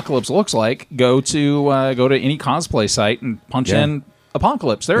what Apocalypse looks like, go to any cosplay site and punch in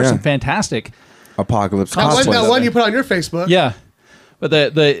Apocalypse. There are some fantastic Apocalypse. that one you put on your Facebook. Yeah. But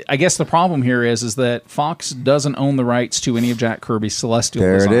I guess the problem here is that Fox doesn't own the rights to any of Jack Kirby's Celestial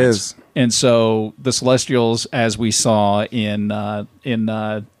There it designs. is. And so the Celestials, as we saw in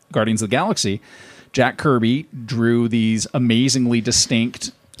Guardians of the Galaxy, Jack Kirby drew these amazingly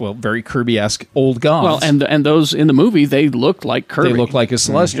distinct, well, very Kirby-esque old gods. well, and those in the movie, they looked like Kirby. they look like a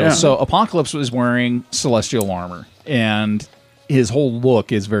Celestial. Yeah. So Apocalypse was wearing Celestial armor, and his whole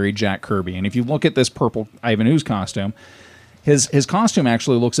look is very Jack Kirby. And if you look at this purple Ivan Ooze costume, his costume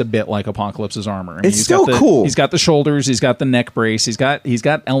actually looks a bit like Apocalypse's armor. I mean, It's he's still got cool. He's got the shoulders. He's got the neck brace. He's got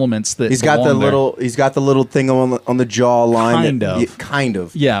elements that He's got the belong there. little. He's got the little thing on the jawline. Kind of. Yeah, kind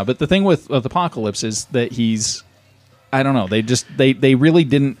of. Yeah, but the thing with Apocalypse is that he's, I don't know. They really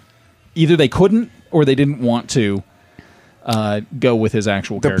didn't. Either they couldn't or they didn't want to go with his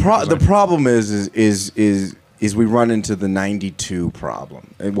actual character. The design. problem is we run into the 92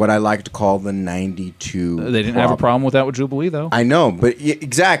 problem, and what I like to call the 92. They didn't have a problem with that with Jubilee, though. I know, but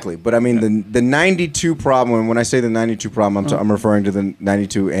exactly. But I mean, the 92 problem. And when I say the 92 problem, I'm referring to the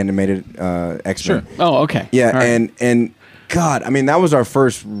 92 animated X-Men. Sure. Oh, okay. Yeah, All right. and God, I mean, that was our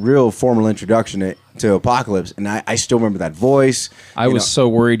first real formal introduction to Apocalypse, and I still remember that voice. I was so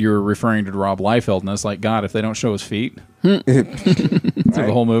worried you were referring to Rob Liefeld, and I was like, God, if they don't show his feet through the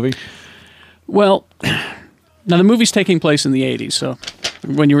whole movie. Well, now the movie's taking place in the 80s, so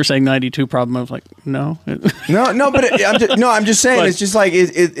when you were saying 92 problem, I was like, no. No, but I'm just saying, But- it's just like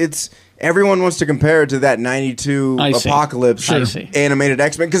it's. Everyone wants to compare it to that 92 I see. Apocalypse I see. animated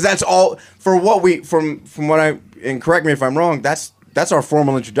X-Men because that's all for what we from what I and correct me if I'm wrong. That's our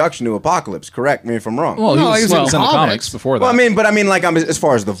formal introduction to Apocalypse. Correct me if I'm wrong. Well, No, he was in in the comics. comics before that. Well, I mean, like as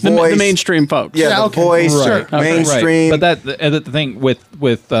far as the voice, The mainstream folks. yeah, Yeah, the okay. voice, Right. Okay. mainstream. Right. But the thing with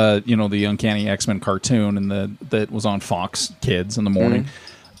the Uncanny X-Men cartoon and that was on Fox Kids in the morning.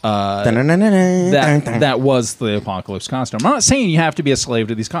 That was the Apocalypse costume. I'm not saying you have to be a slave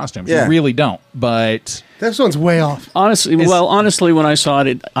to these costumes. Yeah. You really don't. But This one's way off. Honestly, when I saw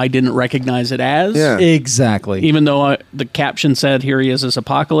it, I didn't recognize it as. Yeah. exactly. Even though the caption said, "Here he is as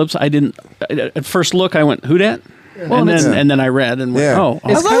Apocalypse," I didn't. At first look, I went, "Who dat?" And then I read and went, yeah. "Oh, I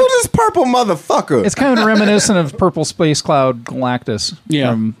was like, who's this purple motherfucker? It's kind of reminiscent of Purple Space Cloud Galactus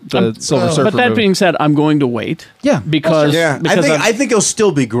from the Silver Surfer But that movie. being said, I'm going to wait. Yeah. because yeah, because I think it'll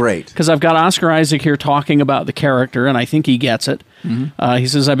still be great. because I've got Oscar Isaac here talking about the character, and I think he gets it. He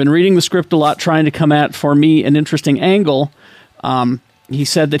says, I've been reading the script a lot, trying to come at, for me, an interesting angle. He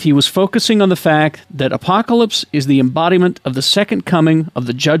said that he was focusing on the fact that Apocalypse is the embodiment of the second coming of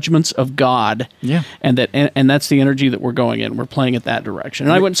the judgments of God. Yeah. And that's the energy that we're going in. We're playing it that direction.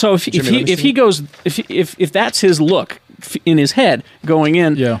 And I went, so if Jimmy, let me he see. goes, if that's his look in his head going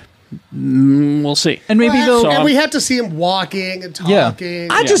in, Yeah. We'll see. And maybe they'll. And we had to see him walking and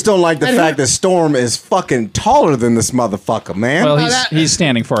talking. I just don't like the fact that Storm is fucking taller than this motherfucker, man. Well, he's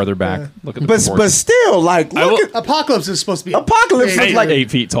standing farther back. Look at the but proportions. still, like, look at Apocalypse is supposed to be Apocalypse big. is like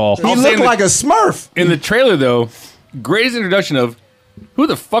 8 feet tall. He looked like a Smurf. In the trailer, though, greatest introduction of who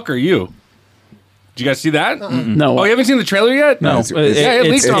the fuck are you? Did you guys see that? No. Oh, you haven't seen the trailer yet? No. It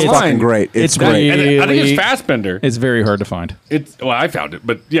leaked It's online. fucking great. It's great. And I think it's Fassbender. It's very hard to find. I found it,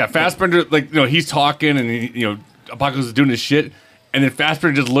 but yeah, Fassbender, like, he's talking and Apocalypse is doing his shit, and then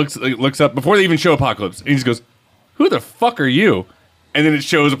Fassbender just looks up before they even show Apocalypse, and he just goes, "Who the fuck are you?" And then it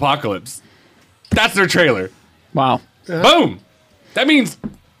shows Apocalypse. That's their trailer. Wow. Boom. That means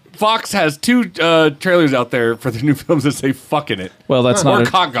Fox has 2 trailers out there for their new films that say "fuck" in it. Well, that's or not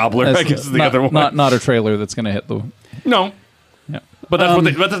Cock Gobbler. I guess is the other one. Not a trailer that's going to hit the. No. Yeah. But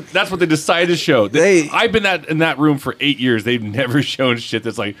that's what they decided to show. I've been in that room for 8 years. They've never shown shit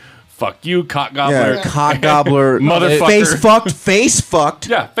that's like, "Fuck you, Cock Gobbler." Yeah, Cock Gobbler. Motherfucker. Face fucked.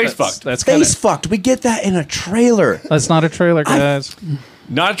 Yeah, face fucked. That's Face fucked. We get that in a trailer. That's not a trailer, guys.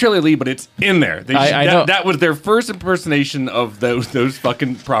 Not a trailer lead, but it's in there. I know. That was their first impersonation of those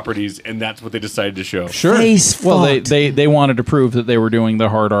fucking properties, and that's what they decided to show. Sure. Face Well, fucked. they wanted to prove that they were doing the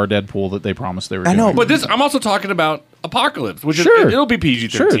hard R Deadpool that they promised they were doing. know. But this, I'm also talking about Apocalypse, which Sure. it'll be PG-13.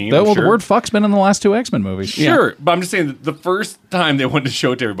 Sure. I'm The word fuck's been in the last 2 X-Men movies. Sure, but I'm just saying that the first time they wanted to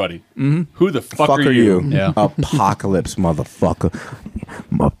show it to everybody, who the fuck are you? Yeah. Apocalypse, motherfucker.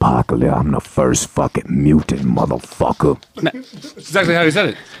 Apocalypse, I'm the first fucking mutant, motherfucker. That's exactly how he said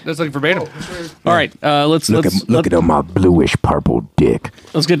it. That's like verbatim. All right. Let's Look at my bluish purple dick.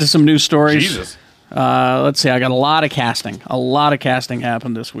 let's get to some news stories. Jesus. Let's see. I got a lot of casting. A lot of casting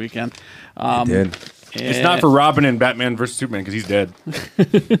happened this weekend. Did. It's not for Robin and Batman versus Superman because he's dead.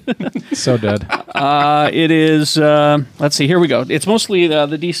 So dead. It is. Let's see. Here we go. It's mostly the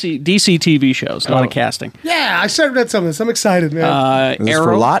DC TV shows. A lot of casting. Yeah, I started read some of this. I'm excited, man. Is this Arrow.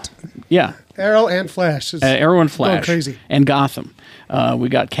 for a lot? Yeah. Arrow and Flash. It's Arrow and Flash. going crazy. And Gotham. We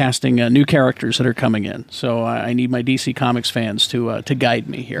got casting new characters that are coming in. So I need my DC Comics fans to guide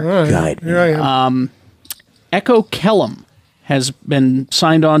me here. All right, Guide me. here I am. Echo Kellum has been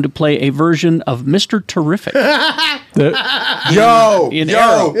signed on to play a version of Mr. Terrific. Yo, In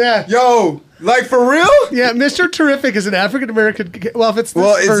Arrow. Yeah. yo, like for real? Yeah, Mr. Terrific is an African American. Well, if it's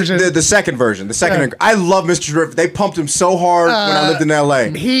this It's version, the second version. The second. Yeah. I love Mr. Terrific. They pumped him so hard when I lived in L.A.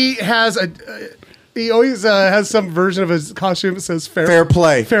 he has a. He always has some version of his costume that says Fair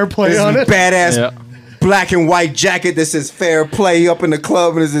play. Fair play This on it. Badass Yeah. black and white jacket that says fair play up in the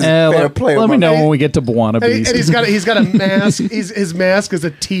club and it says fair play. Let me on my- know when we get to Buona And, Beast. and he's got a mask. His mask is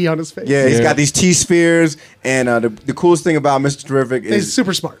a T on his face. Yeah, he's Yeah. got these T-spheres, and the coolest thing about Mr. Terrific is He's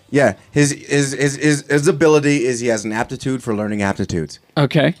super smart. yeah, his ability is he has an aptitude for learning aptitudes.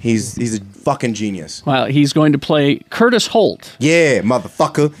 Okay. He's a fucking genius. Well, he's going to play Curtis Holt. Yeah,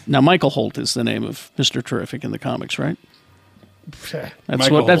 motherfucker. Now, Michael Holt is the name of Mr. Terrific in the comics, right?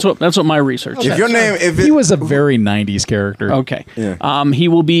 Michael That's what my research If says. your name, if he it, was a very 90s character. Okay. Yeah. He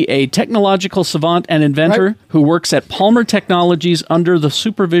will be a technological savant and inventor Right. who works at Palmer Technologies under the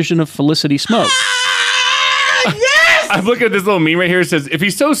supervision of Felicity Smoke. I'm looking at this little meme right here. It says, if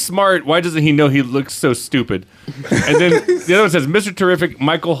he's so smart, why doesn't he know he looks so stupid? And then the other one says, Mr. Terrific,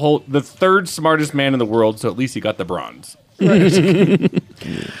 Michael Holt, the 3rd smartest man in the world, so at least he got the bronze.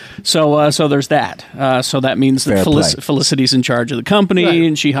 So there's that. So that means that Fair play. Felicity's in charge of the company, Right.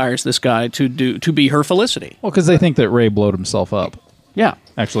 and she hires this guy to be her Felicity. Well, because they think that Ray blowed himself up. Yeah.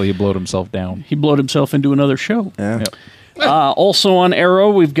 Actually, he blowed himself down. He blowed himself into another show. yeah. Yep. Also on Arrow,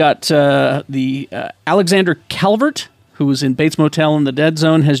 we've got the Alexander Calvert, who was in Bates Motel and The Dead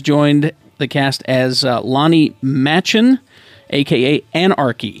Zone, has joined the cast as Lonnie Machin, a.k.a.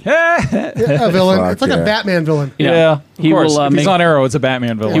 Anarchy. A villain. Fuck It's like yeah. a Batman villain. Yeah, of he course. will If he's make- on Arrow, it's a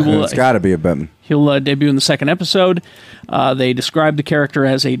Batman villain. He will- It's got to be a Batman. He'll debut in the 2nd episode. They describe the character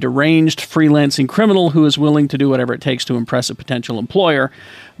as a deranged freelancing criminal who is willing to do whatever it takes to impress a potential employer.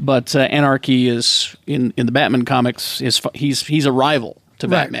 But Anarchy is in the Batman comics. He's a rival to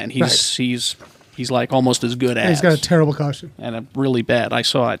Right, Batman. He's like almost as good as. And he's got a terrible costume. and a really bad. I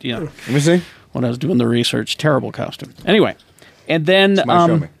saw it. Let me see. When I was doing the research. Terrible costume. Anyway, and then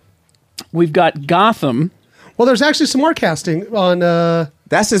Somebody show me. we've got Gotham. Well, there's actually some more casting on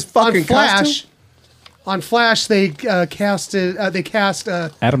That's his on fucking Flash. costume. On Flash, they cast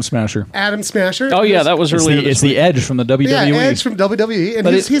Adam Smasher. Adam Smasher. Oh yeah, that was earlier. It's the Edge from the WWE. Yeah, Edge from WWE, and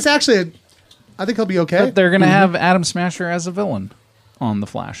But he's actually. I think he'll be okay. But they're going to have Adam Smasher as a villain on The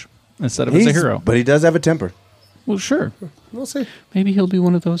Flash instead of as a hero. But he does have a temper. Well, sure. We'll see. Maybe he'll be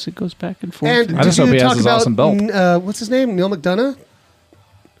one of those that goes back and forth. And I just did hope you he has talk his about awesome belt. what's his name? Neil McDonough.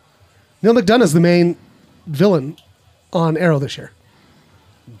 Neil McDonough's the main villain on Arrow this year.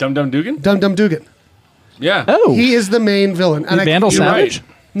 Dum Dum Dugan? Dum Dum Dugan. Yeah. Oh. He is the main villain. And Vandal Savage? Right.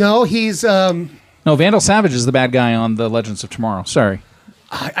 No, he's... No, Vandal Savage is the bad guy on The Legends of Tomorrow. Sorry.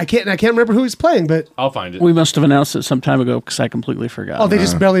 I can't remember who he's playing, but... I'll find it. We must have announced it some time ago because I completely forgot. Oh, they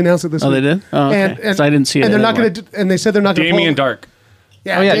just barely announced it this week. Oh, they did? Oh, okay. And So I didn't see it And they're not anywhere. going to... And they said they're not going to... Damien Dark.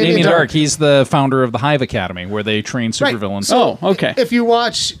 Yeah, Oh, yeah, Damien Dark. He's the founder of the Hive Academy, where they train Right. supervillains. Oh, okay. If you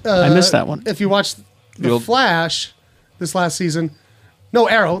watch... I missed that one. If you watch The Flash this last season... No,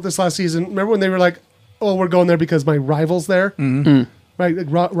 Arrow this last season. Remember when they were like, oh, we're going there because my rival's there? Mm-hmm. Right?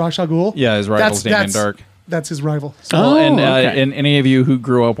 Like Ra's al Ghul? Yeah, his rival's Damien Dark. That's his rival. Well, and okay. and any of you who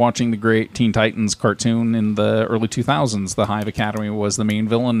grew up watching the great Teen Titans cartoon in the early 2000s, the Hive Academy was the main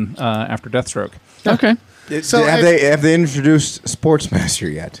villain after Deathstroke. Okay. So have they introduced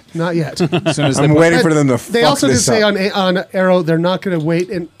Sportsmaster yet? Not yet. As soon as I'm they waiting for them to. They fuck also did this say up. on Arrow they're not going to wait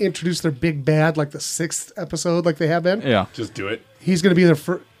and introduce their big bad like the 6th episode like they have been. Yeah. Just do it. He's going to be there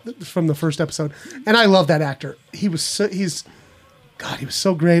from the first episode, and I love that actor. He was so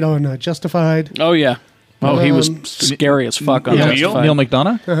great on Justified. Oh, yeah. Oh, he was scary as fuck on that. Neil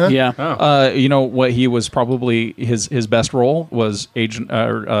McDonough? Yeah. You know what? He was probably his best role was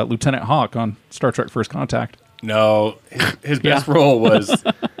Lieutenant Hawk on Star Trek: First Contact. No, his best role was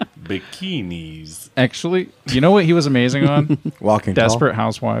bikinis. Actually, you know what he was amazing on? Walking Desperate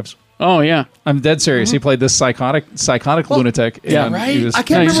Housewives. Oh, yeah. I'm dead serious. He played this psychotic lunatic. Yeah, and right? he was- I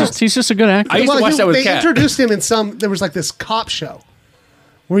can't remember. He's just a good actor. I used to watch that with They Kat. introduced him in some. There was like this cop show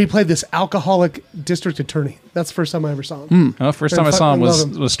where he played this alcoholic district attorney. That's the first time I ever saw him. First time I saw him I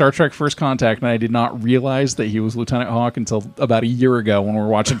love him. was Star Trek: First Contact, and I did not realize that he was Lieutenant Hawk until about a year ago when we were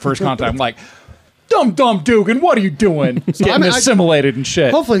watching First Contact. I'm like, Dum Dugan, what are you doing? Getting assimilated and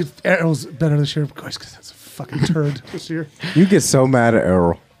shit. Hopefully, Arrow's better this year, of course, because that's a fucking turd this year. You get so mad at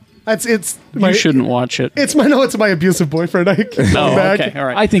Arrow. You shouldn't watch it. It's my abusive boyfriend. I keep going back. Okay, all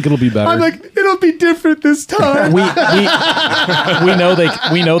right. I think it'll be better. I'm like, it'll be different this time. we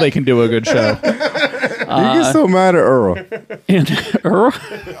know they can do a good show. You get so mad at Earl. In Earl?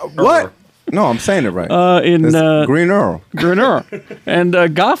 What? No, I'm saying it right. In Green Earl. Green Earl.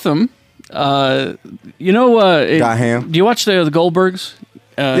 And Gotham, you know... Got ham. Do you watch the Goldbergs?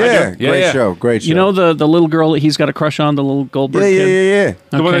 Great show. Great show. You know the little girl that he's got a crush on, the little Goldberg kid?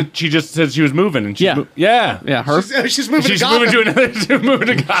 Yeah. The one that she just said she was moving, and Yeah, her. She's moving She's to Gotham. moving to another. She's moving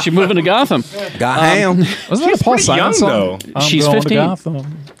to Gotham. She's moving to Gotham. Got ham. Wasn't that a Paul pretty Simon young, song? though. She's going to 15.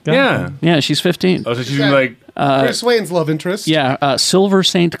 Gotham. Yeah. Yeah, she's 15. Oh, so she's gonna be like, Bruce Wayne's love interest. Yeah, Silver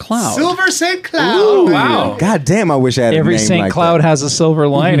St. Cloud. Silver St. Cloud. oh wow. God damn, I wish I had Every a name St. like Cloud that. has a silver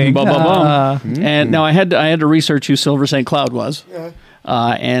lining. Bum, bum, bum. And now I had to research who Silver St. Cloud was.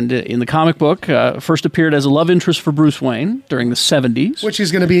 And in the comic book, first appeared as a love interest for Bruce Wayne during the 70s. Which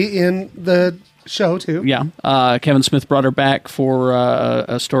is going to be in the show, too. Yeah. Kevin Smith brought her back for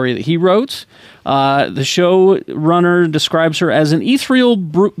a story that he wrote. The showrunner describes her as an ethereal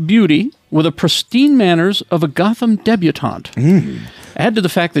beauty with the pristine manners of a Gotham debutante. Add to the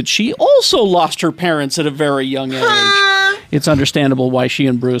fact that she also lost her parents at a very young age. It's understandable why she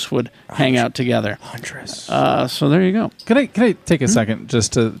and Bruce would hang out together. So there you go. Can I take a second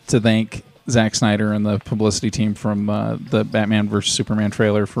just to thank Zack Snyder and the publicity team from the Batman vs Superman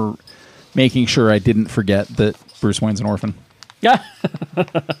trailer for making sure I didn't forget that Bruce Wayne's an orphan. Yeah.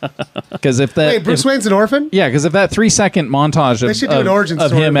 Because if that Wait, Bruce Wayne's an orphan? Yeah, because if that 3-second montage They should do an origin of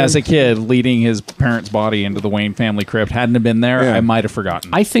story him of as him. a kid leading his parents' body into the Wayne family crypt hadn't have been there, Yeah. I might have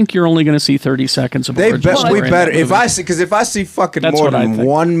forgotten. I think you're only going to see 30 seconds of They origin bet story we in better that if movie. I see fucking That's more what I than think.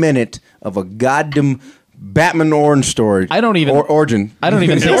 1 minute of a goddamn Batman origin story. I don't even origin. I don't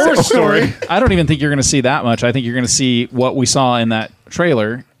even think Origin story. I don't even think you're going to see that much. I think you're going to see what we saw in that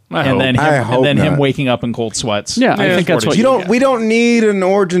trailer, I and hope. then him not. waking up in cold sweats. Yeah, I think that's what You you don't. get. We don't need an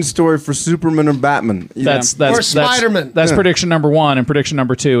origin story for Superman or Batman. That's Or Spider-Man. That's prediction number 1, and prediction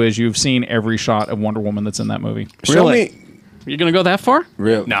number 2 is you've seen every shot of Wonder Woman that's in that movie. Show Really? me. You're going to go that far?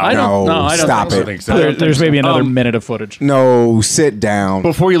 Real. No. I don't. No, I don't Stop think it. think so. There's maybe another Um, minute of footage. No, sit down.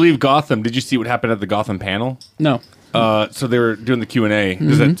 Before you leave Gotham, did you see what happened at the Gotham panel? No. So they were doing the Q&A.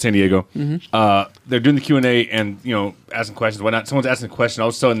 This is at San Diego. They're doing the Q&A and, asking questions and whatnot. Someone's asking a question. All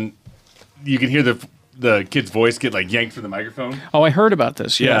of a sudden, you can hear the kid's voice get, yanked from the microphone. Oh, I heard about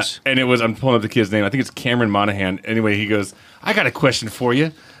this. Yes. Yeah, and it was, I'm pulling up the kid's name. I think it's Cameron Monaghan. Anyway, he goes, I got a question for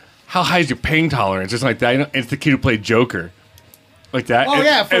you. How high is your pain tolerance? Just like that. And it's the kid who played Joker. Like that. Oh, And-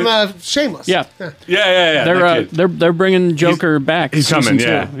 yeah, from and- Shameless. Yeah. Yeah. that kid. They're bringing Joker back. he's season coming,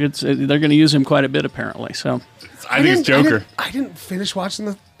 2. yeah. They're going to use him quite a bit apparently. So I think it's Joker. I didn't finish watching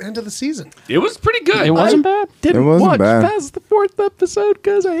the end of the season. It was pretty good. It wasn't bad. It wasn't bad. Past the 4th episode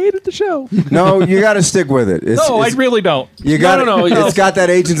because I hated the show. No, you got to stick with it. I really don't. You got No. It's got that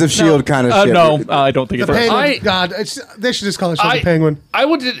Agents of S.H.I.E.L.D. kind of shit. No, I don't think The it does. Penguin. God, they should just call it the Penguin. I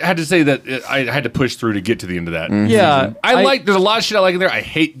had to say that I had to push through to get to the end of that. Yeah. I like. There's a lot of shit I like in there. I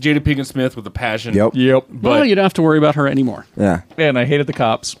hate Jada Pinkett Smith with a passion. Yep. But Well, you don't have to worry about her anymore. Yeah. And I hated the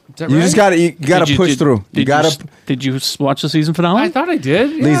cops. is that You right? just got to push through. You got to. Did you watch the season finale? I thought I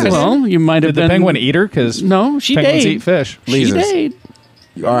did. Yeah, Lisa. Well, you might have Did the been. penguin eat her? Because No, she penguins died. eat fish. She Lisa's. died.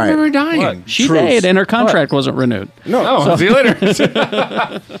 All I remember right. dying. She Truth. died, and her contract wasn't renewed. Oh, see you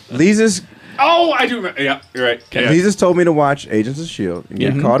later. Lisa's Oh, I do remember. Yeah, you're right. Yeah. Lisa's told me to watch Agents of S.H.I.E.L.D. and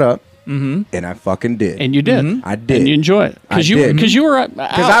get caught up. And I fucking did. And you did. I did. And you enjoy it. I did. Because you were.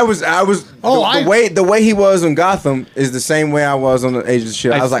 Because I was. The way he was on Gotham is the same way I was on the Agents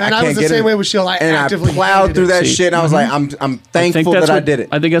of S.H.I.E.L.D. I was like, And I I can't was the get same it. way with S.H.I.E.L.D. I And actively I plowed hated through it. that See, shit. And I was like, I'm thankful that I did it.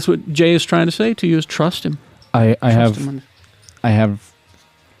 I think that's what Jay is trying to say to you: is trust him. I Trust him. have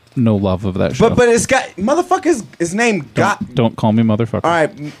no love of that show. But it's got motherfuckers. His name got. Don't call me motherfucker. All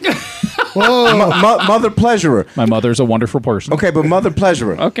right. Mother Pleasurer. My mother's a wonderful person. Okay, but Mother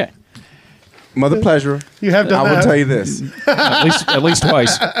Pleasurer. Okay. Mother Pleasurer. You have done I that. will tell you this. At least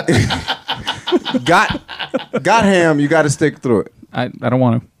twice. Got ham. You got to stick through it. I don't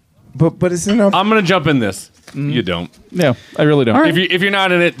want to. But it's enough. I'm gonna jump in this. You don't. Yeah, I really don't. All right. If you're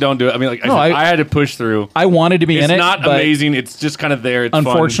not in it, don't do it. I mean, like No, I had to push through. I wanted to be It's in it. not but amazing. It's just kind of there. It's fun.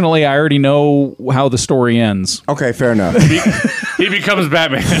 Unfortunately, I already know how the story ends. Okay, fair enough. He becomes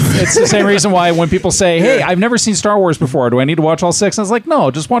Batman. It's the same reason why when people say, "Hey, I've never seen Star Wars before. Do I need to watch all 6?" I was like, "No,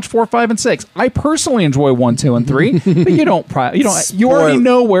 just watch 4, 5, and 6." I personally enjoy 1, 2, and 3, but you don't. You already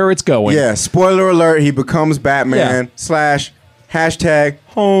know where it's going. Yeah. Spoiler alert. He becomes Batman / hashtag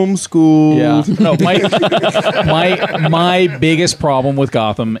homeschool. Yeah. No, my biggest problem with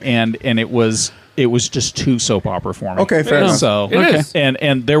Gotham and it was just too soap opera for me. Okay, fair enough. So It is.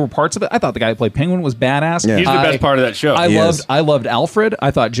 and there were parts of it. I thought the guy who played Penguin was badass. Yeah. He's the best part of that show. I loved Alfred.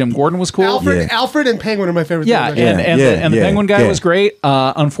 I thought Jim Gordon was cool. Alfred and Penguin are my favorite. Yeah, things. and the Penguin guy was great.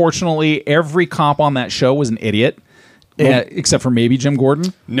 Unfortunately, every cop on that show was an idiot. Except for maybe Jim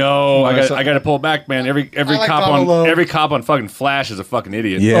Gordon. No, I got to pull back, man. Every like cop Donald Lowe. every cop on fucking Flash is a fucking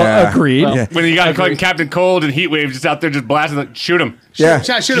idiot. Yeah. Agreed. Yeah. When you got fucking Captain Cold and Heatwave just out there just blasting, like, shoot him. Yeah.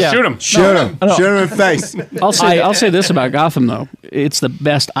 Shoot him. Shoot him. Shoot him. Shoot him in the face. I'll say this about Gotham though: it's the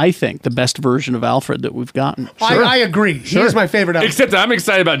best. I think the best version of Alfred that we've gotten. I agree. He is my favorite. Alfred. Except that I'm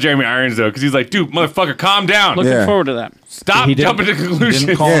excited about Jeremy Irons though, because he's like, dude, motherfucker, calm down. Looking Yeah. forward to that. Stop He didn't- jumping to conclusions.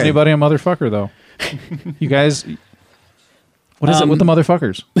 Didn't call Yeah. anybody a motherfucker though. You guys, what is it with the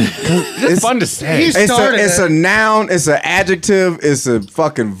motherfuckers? It's fun to say. He's- It's started a it. noun. It's an adjective. It's a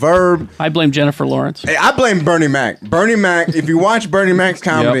fucking verb. I blame Jennifer Lawrence. Hey, I blame Bernie Mac. Bernie Mac. If you watch Bernie Mac's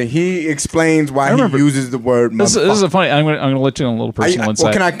comedy, Yep. he explains why he uses the word This motherfucker. is a funny. I'm gonna let you in a little personal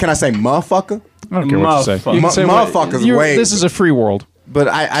insight. Can I say motherfucker? I don't care what you say. Motherfucker. You can say what- Motherfucker's you're- way. This is a free world. But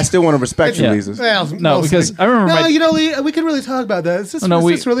I still want to respect you, Yeah. Lisa. Well, No, mostly. because I remember No, my- you know, Lee, we can really talk about that. Is this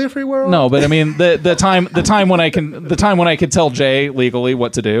really a free world? No, but I mean the time when I could tell Jay legally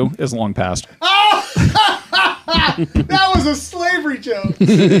what to do is long past. That was a slavery joke.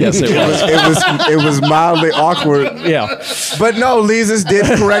 Yes, it was. It was mildly awkward. Yeah. But no, Lisa's did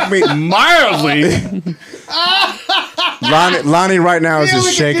correct me. Mildly. Lonnie right now is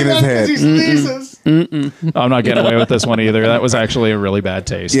just shaking his head. I'm not getting away with this one either. That was actually a really bad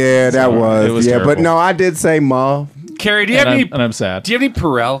taste. Yeah, that So, was. it was Yeah, but terrible. no, I did say ma. Carrie, do you have any? And I'm sad. Do you have any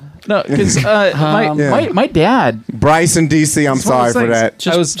Perel? No, because my dad. Bryce in DC, I'm It's one sorry of those for things. that.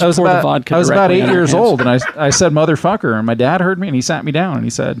 Just I was pour the about vodka I was about directly 8 in years your hands. old, and I said motherfucker, and my dad heard me, and he sat me down, and he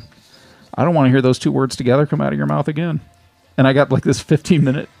said, "I don't want to hear those two words together come out of your mouth again." And I got like this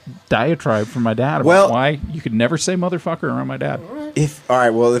 15-minute diatribe from my dad about Well- why you could never say motherfucker around my dad. If it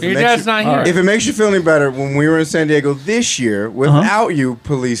Your makes dad's you, not here. If it makes you feel any better, when we were in San Diego this year, without you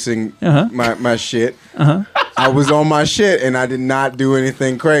policing my shit, I was on my shit and I did not do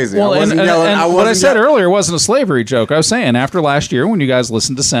anything crazy. Well, I wasn't and yelling. what I said yelling. earlier wasn't a slavery joke. I was saying after last year, when you guys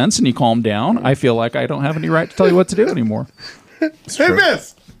listened to Sense and you calmed down, I feel like I don't have any right to tell you what to do anymore. Hey,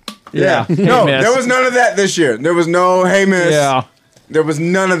 miss. Yeah. Hey, No, miss. there was none of that this year. There was no hey miss. Yeah. There was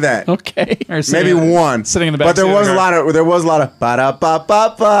none of that. Okay. Or sitting Maybe in- one. sitting in the back But there seat was of a the car. lot of ba da ba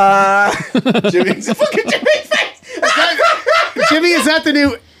ba ba. Jimmy's fucking Jimmy's face. Jimmy, is that the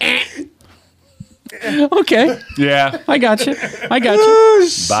new? Okay. Yeah. I got you. Oh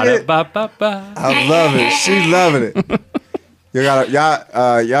shit. Ba-da-ba-ba-ba. I love it. She's loving it.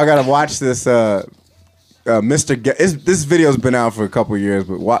 Y'all gotta watch this. Mr. This video's been out for a couple years,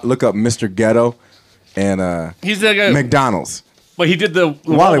 but look up Mr. Ghetto. and He's the guy. McDonald's. But he did the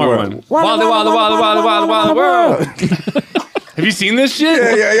Wally Walmart World. one. Wally World. Have you seen this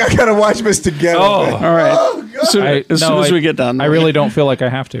shit? Yeah. I gotta watch this together. All right. As soon as we get done, I really don't feel like I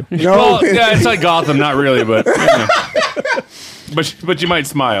have to. No. Well, yeah, it's like Gotham, not really, but but you might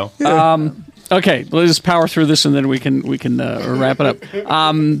smile. Okay, let's just power through this, and then we can wrap it up.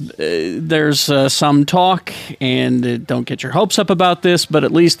 There's some talk, and don't get your hopes up about this, but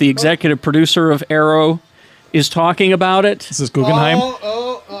at least the executive producer of Arrow is talking about it. This is Guggenheim.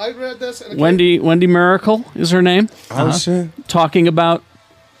 I read this. Wendy Miracle is her name. Oh shit. Talking about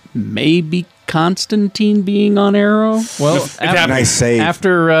maybe Constantine being on Arrow. Well, Nice save.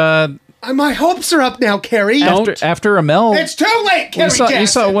 after My hopes are up now, Carrie. after Amel. It's too late, Carrie You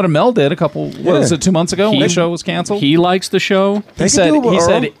saw what Amel did a couple. What was it? 2 months ago when the show was canceled. He likes the show. He said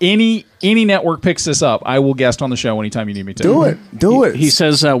any network picks this up, I will guest on the show anytime you need me to. Do it. He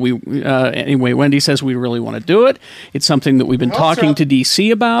says anyway. Wendy says we really want to do it. It's something that we've been talking to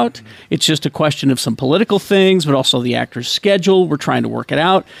DC about. It's just a question of some political things, but also the actor's schedule. We're trying to work it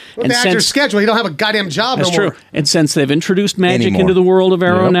out. With the actor's schedule, you don't have a goddamn job That's no true. more. And since they've introduced magic into the world of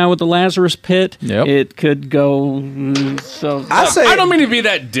Arrow now with the Lazarus Pit, it could go. So I don't mean to be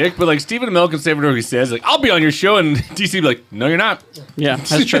that dick, but like Stephen Amell can say whatever he says. Like, I'll be on your show, and DC be like, no, you're not. Yeah,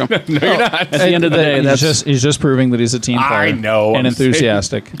 that's true. No, you're not. At the end of the day, he's just proving that he's a team player. I know, and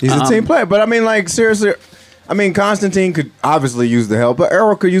enthusiastic. He's a team player, but I mean, like seriously, I mean, Constantine could obviously use the help, but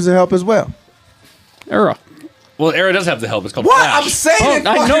Arrow could use the help as well. Arrow. Well, Arrow does have the help. It's called What? Flash. I'm saying it.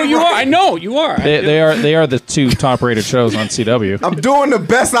 I know you are. I know you are. They are the two top-rated shows on CW. I'm doing the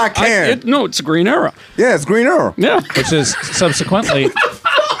best I can. No, it's Green Arrow. Yeah, it's Green Arrow. Yeah. Which is subsequently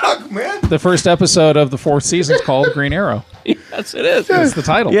the first episode of the 4th season is called Green Arrow. Yes, it is. That's the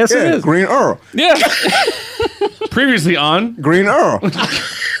title. Yes, it is. Green Arrow. Yeah. Previously on Green Arrow.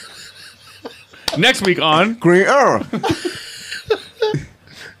 Next week on Green Arrow.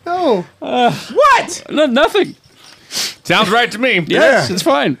 No. What? No, nothing. Sounds right to me. Yes, it's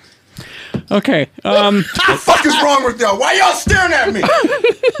fine. Okay. What the fuck is wrong with y'all? Why y'all staring at me?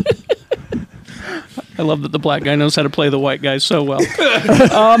 I love that the black guy knows how to play the white guy so well.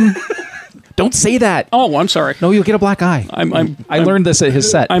 Don't say that. Oh, I'm sorry. No, you'll get a black eye. I learned this at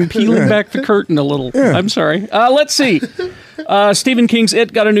his set. I'm peeling back the curtain a little. Yeah. I'm sorry. Let's see. Stephen King's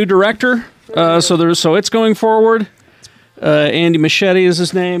It got a new director, so it's going forward. Andy Machete is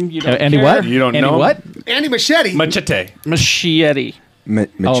his name. You don't Andy care. what? You don't Andy know? what? Andy Machete. Machete. Machete.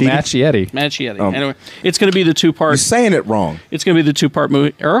 Machete. Machete. Anyway, it's going to be the two-part. You're saying it wrong. It's going to be the two-part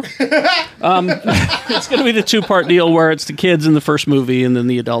movie. Arrow? It's going to be the two-part deal where it's the kids in the first movie and then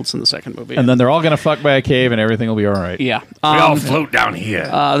the adults in the second movie. And then they're all going to fuck by a cave and everything will be all right. Yeah. We all float down here.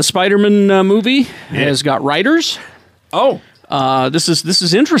 The Spider-Man movie has got writers. Oh. This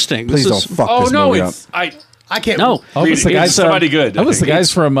is interesting. Please don't fuck this movie up. I can't. No. Oh, it's the guys. Somebody good. That was the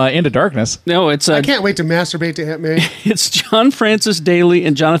guys from Into Darkness. No, it's I can't wait to masturbate to Aunt May. It's John Francis Daley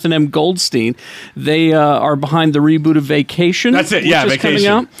and Jonathan M. Goldstein. They are behind the reboot of Vacation. That's it. Yeah, which is Vacation.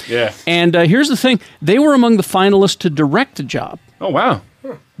 coming out. Yeah. And here's the thing: they were among the finalists to direct a job. Oh wow.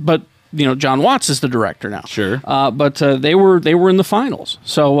 But John Watts is the director now. Sure. But they were in the finals.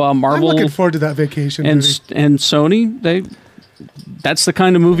 So Marvel I'm looking forward to that Vacation and movie. and Sony that's the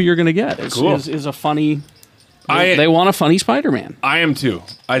kind of movie you're going to get. Cool. Is a funny. They want a funny Spider-Man. I am too.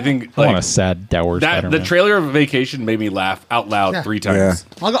 I think I want a sad, dour Spider-Man. The trailer of Vacation made me laugh out loud 3 times.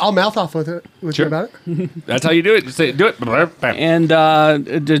 Yeah. I'll mouth off with it. You about it. That's how you do it. Just say, do it. Bam. And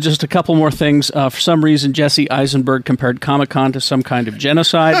just a couple more things. For some reason, Jesse Eisenberg compared Comic-Con to some kind of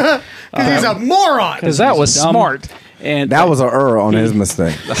genocide. Because he's a moron. Because that was smart. And That was an error on his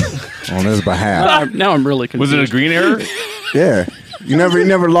mistake. On his behalf. now I'm really confused. Was it a green error? Yeah. You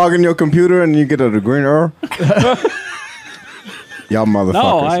never log in your computer and you get a green error? Y'all motherfuckers.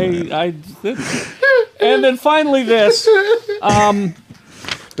 No, man. I didn't. And then finally this. The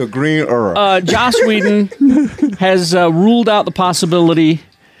green error. Joss Whedon has ruled out the possibility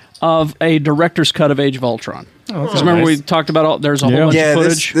of a director's cut of Age of Ultron. Remember we talked about there's a whole bunch of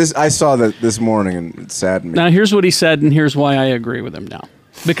footage? This I saw that this morning and it saddened me. Now here's what he said, and here's why I agree with him now.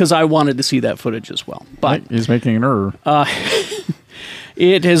 Because I wanted to see that footage as well. But he's making an error.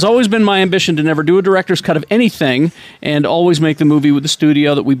 it has always been my ambition to never do a director's cut of anything and always make the movie with the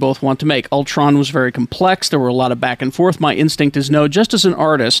studio that we both want to make. Ultron was very complex. There were a lot of back and forth. My instinct is no. Just as an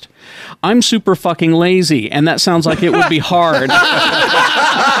artist, I'm super fucking lazy, and that sounds like it would be hard.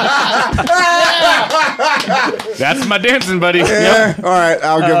 That's my dancing buddy. Yeah. All right,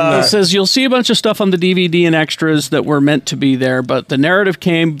 I'll give him It that. says you'll see a bunch of stuff on the DVD and extras that were meant to be there, but the narrative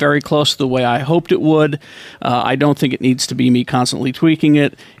came very close to the way I hoped it would. I don't think it needs to be me constantly tweaking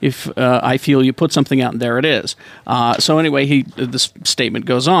it. If I feel you put something out and there it is. So anyway, this statement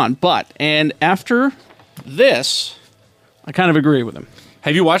goes on. And after this, I kind of agree with him.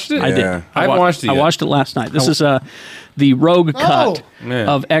 Have you watched it? I did. I haven't watched it yet. I watched it last night. This is the Rogue cut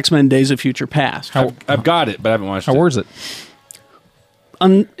of X-Men Days of Future Past. I've got it, but I haven't watched it. How was it?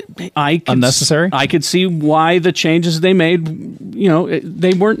 Unnecessary? I could see why the changes they made,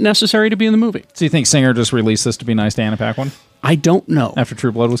 they weren't necessary to be in the movie. So you think Singer just released this to be nice to Anna Paquin? I don't know. After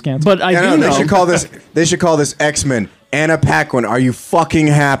True Blood was canceled? But I do know. They should call this X-Men. Anna Paquin, are you fucking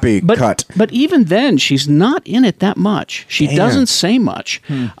happy? Cut. But even then, she's not in it that much. She doesn't say much.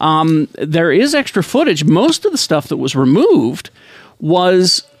 There is extra footage. Most of the stuff that was removed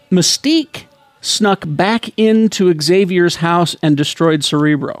was Mystique snuck back into Xavier's house and destroyed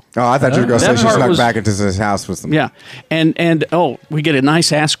Cerebro. Oh, I thought you were going to say That she part snuck was- back into his house with them. Yeah, and we get a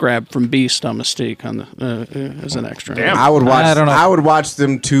nice ass grab from Beast on Mystique on the as an extra. I would watch. I don't know. I would watch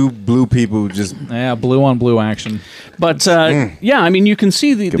them two blue people just. Yeah, blue on blue action. But yeah, I mean, you can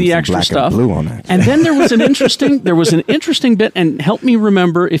see Give 'em the some extra black and stuff. blue on that. And then there was an interesting bit, and help me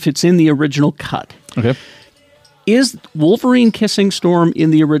remember if it's in the original cut. Okay. Is Wolverine kissing Storm in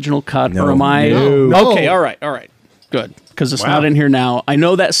the original cut, or am I? No. Okay, all right, good, because it's not in here now. I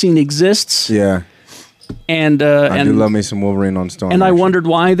know that scene exists. Yeah, and I do love me some Wolverine on Storm. And I wondered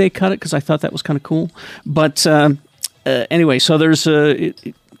why they cut it because I thought that was kind of cool. But anyway, so there's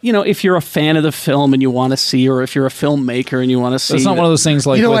if you're a fan of the film and you want to see, or if you're a filmmaker and you want to see, It's not one of those things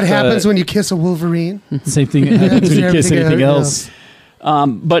like You know what with, happens when you kiss a Wolverine? Same thing happens when you kiss anything else.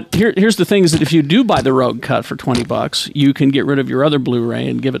 But here's the thing: is that if you do buy the Rogue cut for $20, you can get rid of your other Blu-ray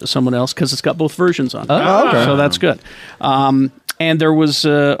and give it to someone else because it's got both versions on it. Oh, okay. So that's good. And there was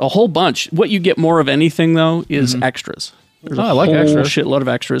a whole bunch. What you get more of anything though is extras. There's a I like whole extras. shitload of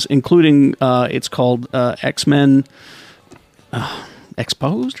extras, including it's called X-Men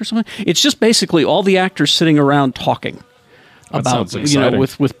Exposed or something. It's just basically all the actors sitting around talking. That About sounds exciting.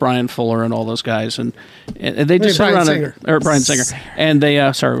 with Brian Fuller and all those guys and they just sit Bryan around Singer. or Brian Singer and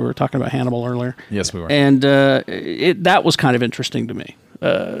they sorry, we were talking about Hannibal earlier. Yes, we were. And that was kind of interesting to me.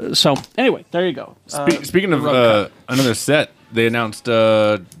 So anyway, there you go. Speaking of another set, they announced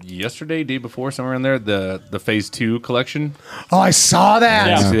yesterday, day before, somewhere in there, the Phase 2 collection. Oh, I saw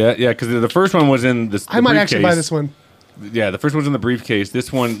that. Yeah, because the first one was in this. I might actually buy this one. Yeah, the first one's in the briefcase.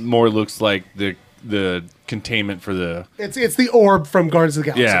 This one more looks like the containment for the. It's the orb from Guardians of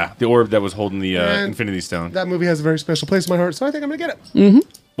the Galaxy. Yeah, the orb that was holding the And Infinity Stone. That movie has a very special place in my heart, so I think I'm gonna get it.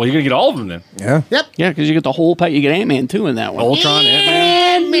 Well, you're gonna get all of them then. Yeah. Yep. Yeah, because you get the whole pack. You get Ant-Man too in that one. Ultron,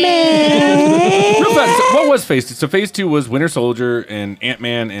 Ant-Man. Real fast, so what was Phase 2? So Phase 2 was Winter Soldier and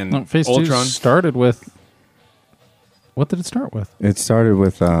Ant-Man and No, Phase Ultron. 2 started with. What did it start with? It started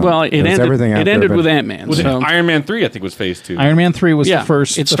with. Well, it was ended. everything It after, ended but- with Ant-Man. Was it So Iron Man 3? I think was Phase 2. Iron Man 3 was yeah, the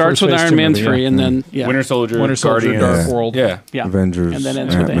first. it the starts first with Phase Iron 2 Man movie, 3, yeah. and then Winter Soldier, Winter Soldier, Guardians. Dark World. Yeah. yeah, Avengers, and then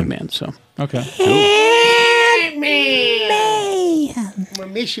ends with Ant-Man. Ant-Man. So Okay. I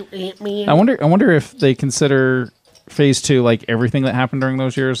miss you, Ant-Man. I wonder if they consider Phase 2 like everything that happened during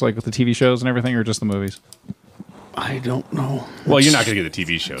those years, like with the TV shows and everything, or just the movies. I don't know. Well, you're not going to get the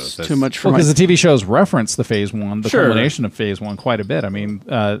TV shows. That's Too much for Well, my. because the TV shows reference the Phase 1, the Sure. culmination of Phase 1 quite a bit. I mean,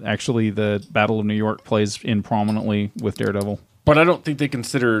 actually, the Battle of New York plays in prominently with Daredevil. But I don't think they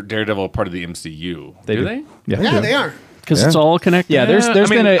consider Daredevil part of the MCU. Do they? Yeah, Yeah, they are. Because it's all connected. Yeah, there's I been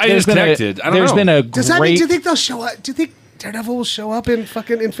mean, a I there's just been connected. I a don't there's know. been a Does that mean? great. Do you think they'll show up? Do you think Daredevil will show up in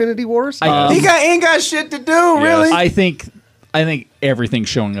fucking Infinity Wars? He ain't got shit to do, really. I think everything's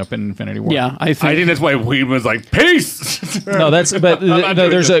showing up in Infinity War. Yeah, I think that's why Whedon was like, "Peace." No, that's but not doing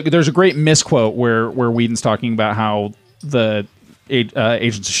there's a great misquote where Whedon's talking about how the Agents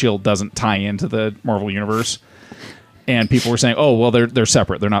of S.H.I.E.L.D. doesn't tie into the Marvel Universe. And people were saying, "Oh, well, they're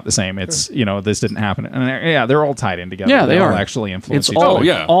separate. They're not the same. It's this didn't happen." And they're all tied in together. Yeah, they all are. actually influence It's each all,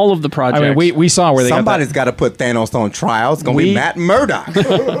 other. all of the projects. I mean, we saw where they Somebody's got to put Thanos on trial. It's gonna be Matt Murdock.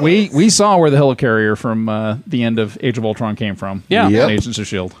 we saw where the helicarrier from the end of Age of Ultron came from. Yeah. in Yep. Agents of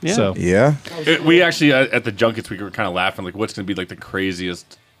S.H.I.E.L.D. Yeah. So Yeah. We actually at the junkets we were kind of laughing like, what's going to be like the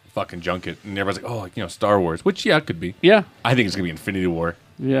craziest fucking junket? And everybody's like, oh, Star Wars, which it could be. Yeah. I think it's going to be Infinity War.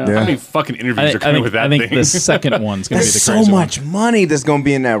 Yeah. How many fucking interviews are coming with that I think thing? the second one's going to be the There's crazy so one. much money that's gonna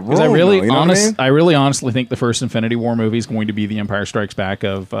be in that room. Because I really, though, you know what I mean? I really honestly think the first Infinity War movie is going to be the Empire Strikes Back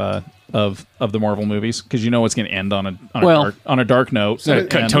of the Marvel movies, because it's going to end on a dark note. So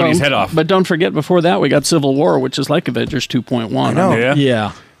cut Tony's head off. But don't forget, before that, we got Civil War, which is like Avengers 2.1. I know.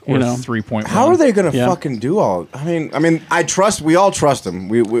 Yeah. or 3.1. How are they gonna Yeah. fucking do all? I mean, we all trust them.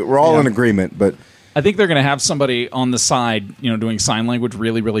 We're all in agreement, but I think they're going to have somebody on the side, doing sign language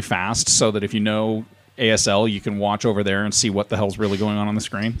really, really fast, so that if you know ASL, you can watch over there and see what the hell's really going on the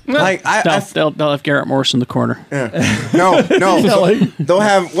screen. like They'll have Garrett Morris in the corner. no, they'll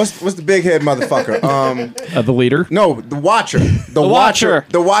have what's the big head motherfucker? The leader? No, the Watcher. The Watcher.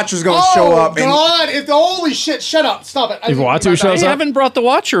 The Watcher's gonna show up. God! Holy shit! Shut up! Stop it! If Watu shows They up, haven't brought the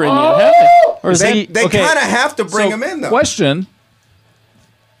Watcher in yet, have they? Or is They he? Okay. kind of have to bring him in though. question: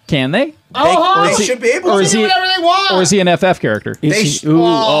 can they? They should be able or to is do he- whatever they want. Or is he an FF character? Is he- ooh,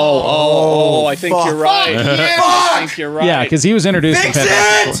 I think fuck. you're right. Fuck yeah. I think you're right. Yeah, because he was introduced. Fix in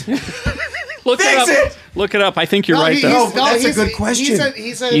Fantastic Four. it! Look Fix it up. it! Look it up. I think you're No, right, he- though. No, but that's a he's- good question.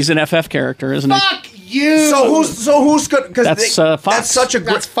 He's an FF character, isn't he? Fuck you. So who's good? Because That's, Fox. that's such a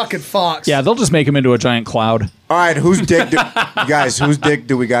great. That's fucking Fox. Yeah, they'll just make him into a giant cloud. All right, whose dick? Guys, whose dick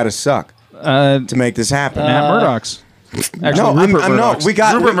do we got to suck to make this happen? Matt Murdock's. Actually, no, Rupert no, Murdoch's. we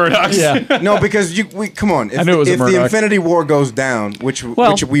got Rupert Murdoch's. Yeah. No, because come on. If, I knew it was a if the Murdoch. Infinity War goes down, which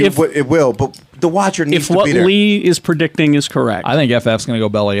it will, but the Watcher needs If to what be there. Lee is predicting is correct, I think FF's going to go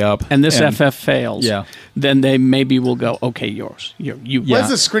belly up. and this FF fails, Yeah. then they maybe will go, okay, yours. You. Yeah. When's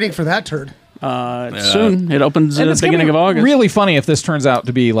the screening for that turd? Soon. It opens at And the it's gonna beginning be of August. really funny if this turns out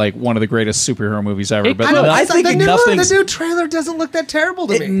to be like one of the greatest superhero movies ever. But I think the nothing's- new trailer doesn't look that terrible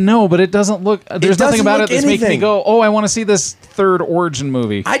to me. No, but it doesn't look. There's nothing doesn't about look it that's making me anything. go, "Oh, I want to see this third origin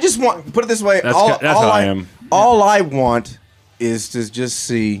movie." I just want put it this way. That's all how I am. All I want is to just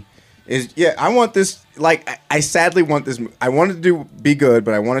see. I want this. Like I sadly want this. I want it to be good,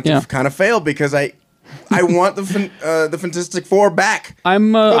 but I want it to kind of fail because I want the Fantastic Four back.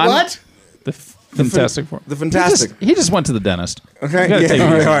 I'm what? The Fantastic Four. The Fantastic. He just went to the dentist. Okay. You gotta take it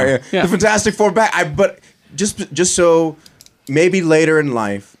All easy. right, yeah. The Fantastic Four back. But just so maybe later in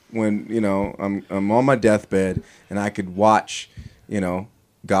life when I'm on my deathbed and I could watch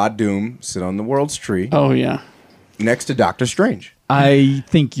God Doom sit on the world's tree. Oh yeah. Next to Doctor Strange. I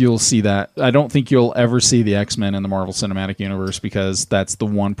think you'll see that. I don't think you'll ever see the X-Men in the Marvel Cinematic Universe because that's the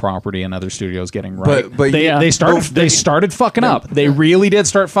one property another studio is getting right. But they started fucking up. They really did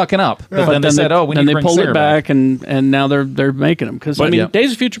start fucking up. But then they said, "Oh, we need to they bring pulled Sarah it back, and now they're making them because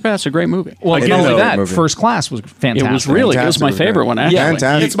Days of Future Past is a great movie. Well, Again, not only though, that, movie. First Class was fantastic. It was really it was my favorite one actually.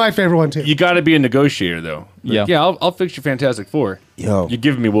 Fantastic. It's my favorite one too. You got to be a negotiator, though. Like, Yeah. I'll fix your Fantastic Four. Yo. You're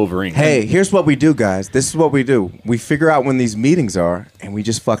giving me Wolverine. Hey, here's what we do, guys. This is what we do. We figure out when these meetings are, and we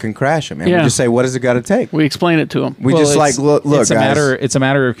just fucking crash them. And Yeah. we just say, what does it got to take? We explain it to them. We just like, look, it's a guys. It's a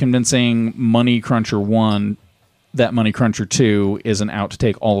matter of convincing Money Cruncher 1 that Money Cruncher 2 isn't out to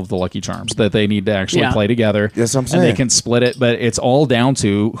take all of the Lucky Charms, that they need to actually Yeah. play together. That's what I'm And they saying. can split it, but it's all down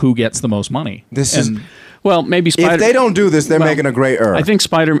to who gets the most money. This is Well, maybe if they don't do this, they're making a great error. I think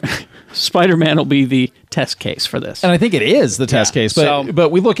Spider-Man will be the test case for this. And I think it is the test case, but but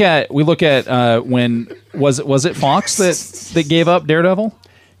we look at when was it Fox that gave up Daredevil?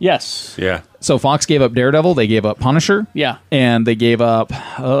 Yes. Yeah. So Fox gave up Daredevil, they gave up Punisher, Yeah. and they gave up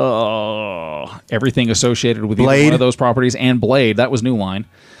everything associated with either Blade. one of those properties and Blade. That was New Line.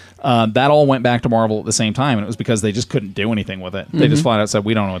 That all went back to Marvel at the same time, and it was because they just couldn't do anything with it. They just flat out said,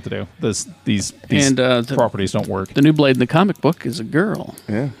 "We don't know what to do. These And, the- properties don't work." The new Blade in the comic book is a girl.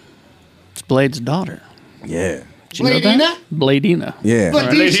 yeah. It's Blade's daughter. Yeah. Did you know that? Bladina. Yeah.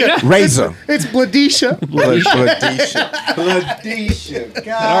 Bladisha. Razor. It's Bladisha. Bladisha.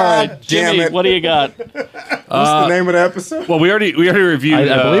 God All right, damn Jimmy, it. what do you got? What's the name of the episode? Well, we already reviewed.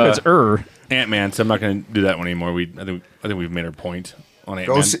 I believe it's Ant-Man, so I'm not going to do that one anymore. I think we've made our point on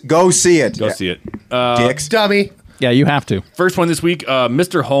Ant-Man. Go see it. Go see it. Dicks. Dummy. Yeah, you have to. First one this week.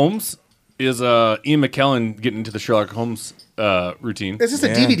 Mr. Holmes is Ian McKellen getting into the Sherlock Holmes routine. Is this a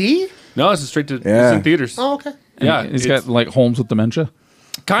DVD? No, it's straight to Yeah. it's in theaters. Oh, okay. Yeah, He's got like Holmes with dementia.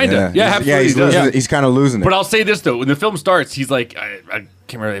 kind of. Yeah, absolutely. Yeah, he's he does. losing it. He's kind of losing it. But I'll say this though: when the film starts, he's like, I can't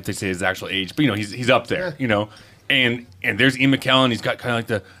remember if they say his actual age, but he's up there, And there's Ian McKellen. He's got kind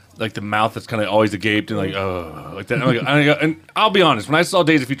of like the mouth that's kind of always agaped and like like that. And I'll be honest, when I saw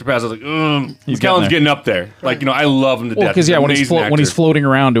Days of Future Past, I was like, McKellen's getting up there. Like I love him to death. Because He's an when he's amazing when he's actor. floating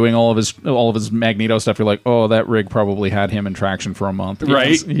around doing all of his Magneto stuff, you're like, oh, that rig probably had him in traction for a month.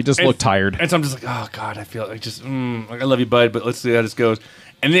 Right. He just looked tired. And so I'm just like, oh god, I feel like just like I love you, bud, but let's see how this goes.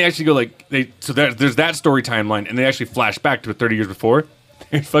 And they actually go like there's that story timeline, and they actually flash back to 30 years before.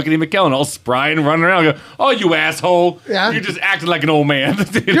 And fucking Ian McKellen all spry and running around. I go, oh, you asshole! Yeah. You're just acting like an old man.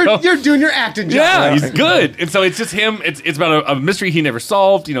 You're doing your acting job. Yeah, he's good. And so it's just him. It's about a mystery he never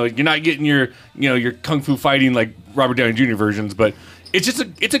solved. You're not getting your kung fu fighting like Robert Downey Jr. versions, but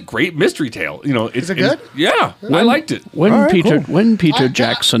it's a great mystery tale. You know, Is it good? Yeah, I liked it. When Peter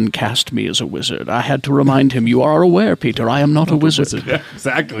Jackson cast me as a wizard, I had to remind him, "You are aware, Peter, I am not a wizard." Yeah,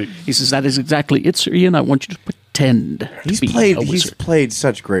 exactly. He says, "That is exactly it, sir, Ian. I want you to pretend to be a wizard." He's played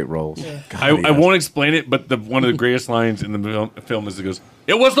such great roles. Yeah. God, I won't explain it, but one of the greatest lines in the film is it goes,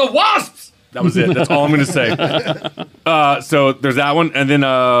 "It was the wasps." That was it. That's all I'm going to say. So there's that one, and then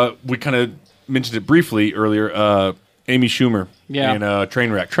we kind of mentioned it briefly earlier. Amy Schumer in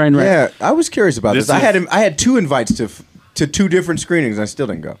Trainwreck. Trainwreck. Yeah, I was curious about this. I had 2 invites to 2 different screenings. I still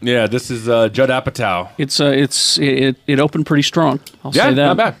didn't go. Yeah, this is Judd Apatow. It opened pretty strong. I'll say that.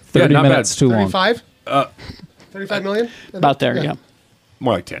 Not bad. 30 not minutes bad. too long. 35? 35 million? About there, yeah.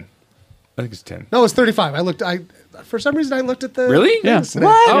 More like 10. I think it's 10. No, it's 35. For some reason, I looked at the... Really? Yeah.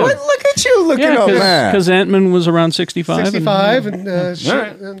 What? Oh. Look at you looking up that. Because Ant-Man was around 65. 65, and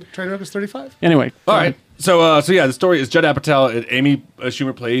right. Trainwreck was 35. Anyway. All right. So yeah, the story is Judd Apatow. Amy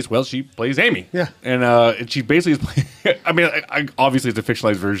Schumer she plays Amy. Yeah. And she basically is playing, I mean, obviously it's a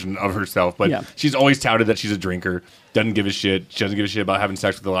fictionalized version of herself, but she's always touted that she's a drinker, doesn't give a shit. She doesn't give a shit about having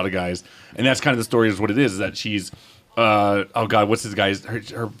sex with a lot of guys. And that's kind of the story is what it is that she's, oh God, what's his guy's,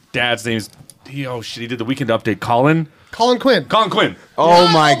 her dad's name is, he did the Weekend Update. Colin Quinn. Oh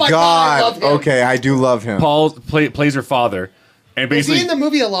my God, I God. love him. Okay, I do love him. Paul plays her father. And Is basically, he in the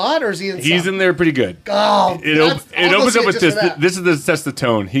movie a lot, or is he in he's some? in there pretty good. Oh, it opens up with this. This sets the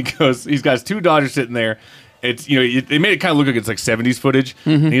tone. He's got his 2 daughters sitting there. It's they made it kind of look like it's like 70s footage.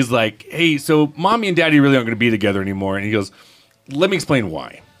 Mm-hmm. And he's like, "Hey, so mommy and daddy really aren't going to be together anymore." And he goes, "Let me explain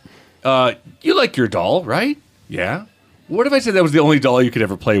why. You like your doll, right? Yeah. What if I said that was the only doll you could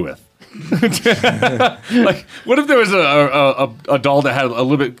ever play with?" Like, what if there was a doll that had a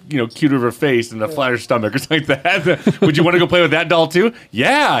little bit cuter of a face and a flatter stomach or something like that? Would you want to go play with that doll too?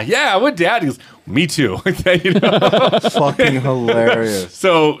 Yeah, I would. Dad, he goes, me too. Like that, Fucking hilarious.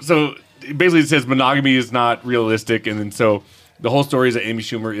 So basically, it says monogamy is not realistic, and then so the whole story is that Amy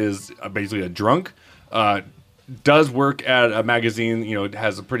Schumer is basically a drunk. Does work at a magazine.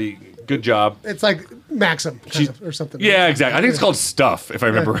 Has a pretty good job. It's like Maxim or something. Yeah, exactly. I think it's called Stuff, if I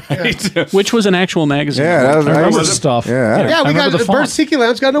remember right. Which was an actual magazine. Yeah, that was I remember Stuff. Yeah, we got the font. Bird Seeking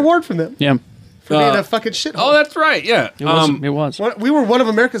Lounge got an award from them Yeah. for being a fucking shithole. Oh, that's right. Yeah, It was. We were one of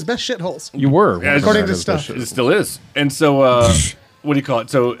America's best shitholes. You were. Yeah, According to Stuff. It still is. And so, what do you call it?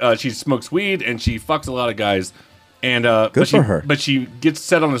 So she smokes weed and she fucks a lot of guys. And Good for her. But she gets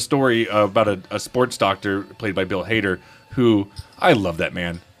set on a story about a sports doctor played by Bill Hader, who I love that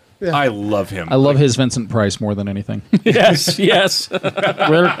man. Yeah. I love him. I love his Vincent Price more than anything. Yes.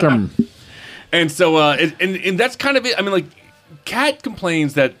 Welcome. And so, and that's kind of it. I mean, like, Kat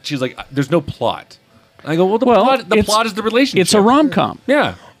complains that she's like, there's no plot. And I go, well, the plot is the relationship. It's a rom-com.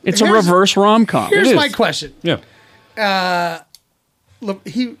 Yeah. It's a reverse rom-com. Here's my question. Yeah.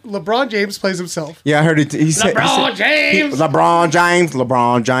 LeBron James plays himself. Yeah, I heard it. He said LeBron James.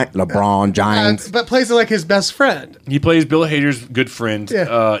 LeBron James. But plays it like his best friend. He plays Bill Hader's good friend.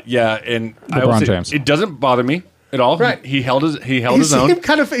 Yeah. And LeBron James. It doesn't bother me at all. Right. He held his own. He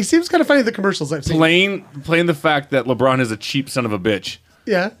seems kind of funny in the commercials I've seen. Playing the fact that LeBron is a cheap son of a bitch.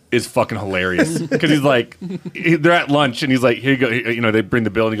 Yeah. Is fucking hilarious because he's like, they're at lunch and he's like, here you go. They bring the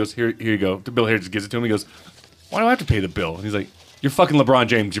bill and he goes, here you go. Bill Hader just gives it to him. He goes, why do I have to pay the bill? And he's like, you're fucking LeBron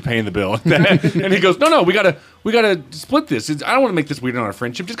James. You're paying the bill. And he goes, no, we gotta split this. I don't want to make this weird on our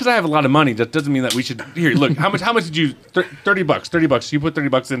friendship. Just because I have a lot of money, that doesn't mean that we should. Here, look, how much did you? $30. $30. You put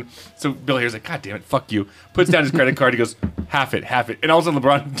 $30 in. So Bill Hader's like, God damn it, fuck you. Puts down his credit card. He goes, half it. And all of a sudden,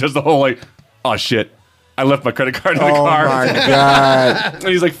 LeBron does the whole like, oh shit, I left my credit card in the car. Oh my God. And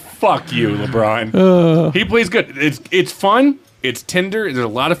he's like, fuck you, LeBron. He plays good. It's fun. It's tender. There's a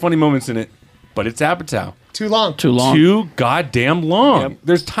lot of funny moments in it, but it's Apatow. Too long. Too goddamn long. Yep.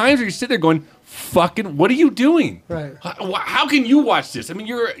 There's times where you sit there going, fucking, what are you doing? Right. How can you watch this? I mean,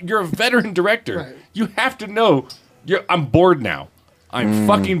 you're a veteran director. Right. You have to know. I'm bored now. I'm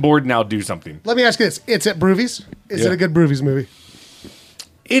fucking bored now. Do something. Let me ask you this. It's at Broovies. Is it a good Broovies movie?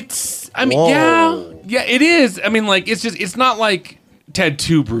 Yeah, it is. I mean, like, it's not like Ted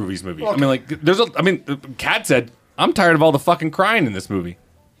 2 Broovies movie. Okay. I mean, Kat said, I'm tired of all the fucking crying in this movie.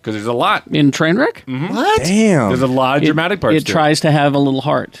 Because there's a lot. In Trainwreck? Mm-hmm. What? Damn. There's a lot of dramatic parts. It tries to have a little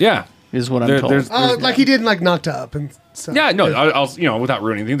heart. Yeah. Is what I'm told. Like he did in like Knocked Up and stuff. Yeah, no, I'll without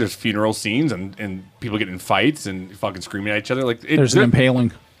ruining anything, there's funeral scenes and people getting in fights and fucking screaming at each other. Like there's an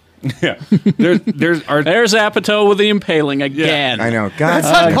impaling. Yeah. There's Apatow with the impaling again. Yeah. I know. God.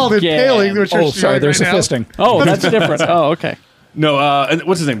 That's not called impaling. There's a fisting. Oh, that's different. Oh, okay. No, and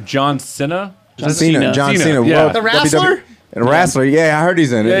what's his name? John Cena? John Cena. Yeah. The Wrestler? And a wrestler, yeah, I heard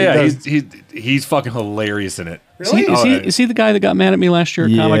he's in it. Yeah, he's fucking hilarious in it. Really? Is he the guy that got mad at me last year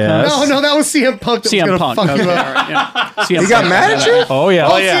at Comic-Con? No, that was CM Punk. CM Punk. Fuck you Okay, up. all right, yeah. CM He got Punk. mad at you? Oh yeah.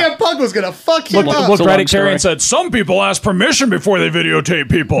 CM Punk was gonna fuck you up. Looked right at story. Terry and said, "Some people ask permission before they videotape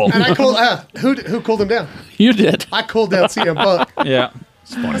people." And I cooled. Who cooled him down? You did. I cooled down CM Punk. Yeah.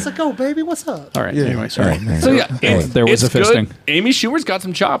 I was like, "Oh, baby, what's up?" All right. Anyway, sorry. So yeah, There was it's a fisting. good. Amy Schumer's got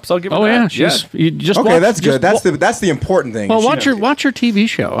some chops. I'll give her Oh that. yeah, you just Okay, watch, that's good. just That's the important thing. Well, She watch knows. your TV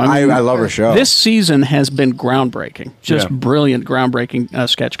show. I love her show. This season has been groundbreaking. Just Yeah. brilliant, groundbreaking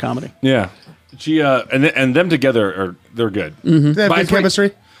sketch comedy. Yeah. She they're them together they're good. Mm-hmm. They have good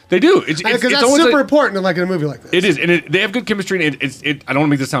chemistry. They do. It's Because that's almost super like- important in a movie like this. It is, and they have good chemistry. And I don't want to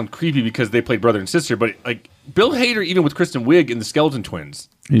make this sound creepy because they played brother and sister, but like Bill Hader, even with Kristen Wiig in the Skeleton Twins,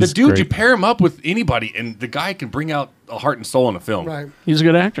 He's the dude, great. you pair him up with anybody, and the guy can bring out a heart and soul in a film. Right. He's a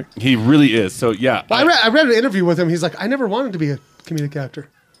good actor. He really is. So yeah, Well, I read an interview with him. He's like, I never wanted to be a comedic actor.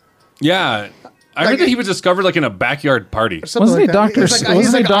 yeah. I Like- heard that he was discovered like in a backyard party. Or something Wasn't he like that. Dr. He's like,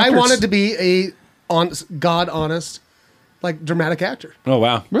 wasn't he I Dr. wanted to be a honest, like dramatic actor. Oh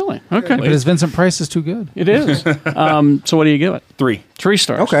wow, Really? Okay. But his Vincent Price is too good. It is. So what do you give it? 3. 3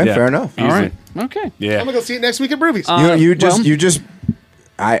 stars. Okay, Yeah. fair enough. All Easy. right. Okay. Yeah. I'm gonna go see it next week at Broovies.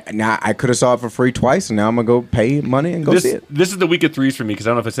 I could have saw it for free twice, and now I'm gonna go pay money and go see it. This is the week of 3s for me because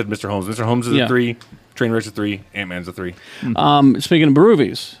I don't know if I said Mr. Holmes. Mr. Holmes is Yeah. a 3. Trainwreck's a 3. Ant-Man's a 3. Speaking of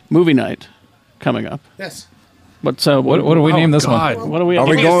Broovies, movie night coming up. Yes. But What do we name this God. one? What do we? Are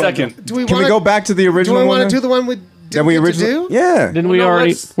Give we me a going? second. Do we Can we wanna- go back to the Do original we one? want to do the one we that we didn't get originally? to do? Yeah. Didn't Well, we no,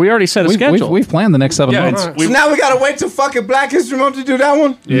 already? let's- We already set a schedule. We've planned the next 7 Yeah, months. it's, So now we gotta wait till fucking Black History Month to do that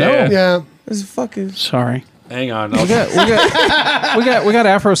one. Yeah. Yeah. This is fucking. Sorry. Hang on. We got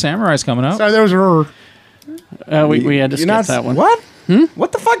Afro Samurais coming up. Sorry, there was a. We had to You're skip not that one. What?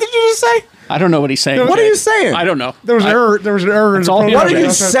 What the fuck did you just say? I don't know what he's saying. What are you saying? I don't know. There was an error. There was an error in It's the all program. What are you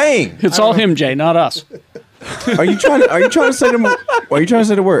Yeah. saying? It's all him, Jay, not us. Are you trying to say the? Are you trying to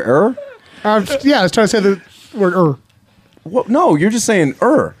say the word "er"? Yeah, I was trying to say the word "er." What? No, you're just saying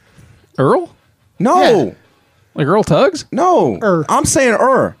 "er." Earl? No, Yeah. Like Earl Tugs? no. I'm saying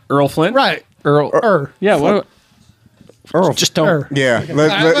 "er." Earl Flynn? Right. Earl. Yeah. What? Earl. Just don't. Er. Yeah.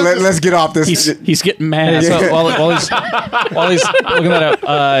 Let's get off this. He's getting mad. So while he's looking that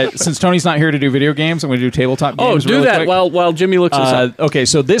up, since Tony's not here to do video games, I'm going to do tabletop Oh, games. do really that quick. while Jimmy looks this up. Okay,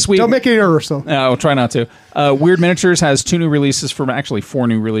 so this week. Don't make any errors, though. I'll try not to. Weird Miniatures has 2 new releases for actually 4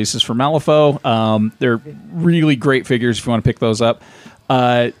 new releases for Malifaux. They're really great figures if you want to pick those up.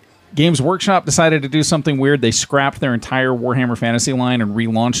 Games Workshop decided to do something weird. They scrapped their entire Warhammer Fantasy line and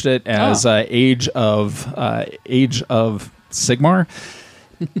relaunched it as Age of Sigmar.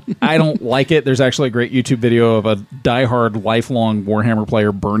 I don't like it. There's actually a great YouTube video of a diehard, lifelong Warhammer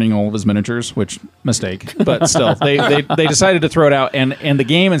player burning all of his miniatures, which mistake, but still, they decided to throw it out. And the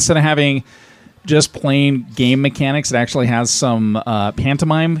game, instead of having just plain game mechanics, it actually has some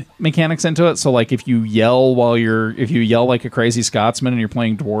pantomime mechanics into it. So, like if you yell like a crazy Scotsman and you're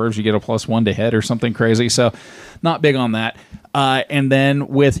playing dwarves, you get a +1 to hit or something crazy. So, not big on that. And then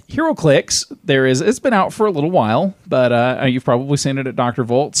with HeroClix, it's been out for a little while, but you've probably seen it at Dr.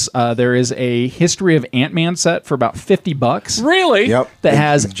 Volt's. There is a History of Ant-Man set for about $50. Really? Yep. That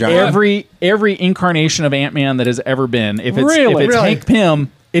has Giant. every incarnation of Ant-Man that has ever been. If it's Really? Hank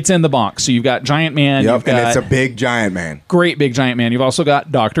Pym, it's in the box. So you've got Giant Man. Yep, You've got and it's a big giant man. great big Giant Man. You've also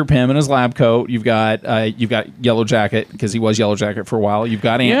got Dr. Pym in his lab coat. You've got Yellow Jacket because he was Yellow Jacket for a while. You've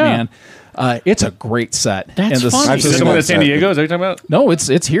got Ant-Man. It's a great set. That's And fun. I've Is this seen the one that at San set. Diego? Is that what you're talking about? No,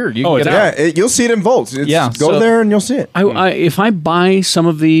 it's here. You Oh, can get it's out. Yeah, you'll see it in Volts. Yeah, Go so- there and you'll see it. If I buy some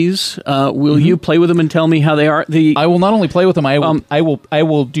of these, will you play with them and tell me how they are? I will not only play with them. I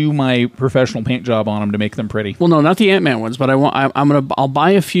will do my professional paint job on them to make them pretty. Well, no, not the Ant-Man ones, but I'll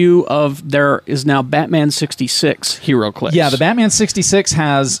buy a few of. There is now Batman 66 HeroClix. Yeah, the Batman 66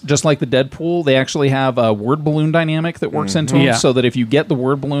 has, just like the Deadpool, they actually have a word balloon dynamic that works into them, Yeah. so that if you get the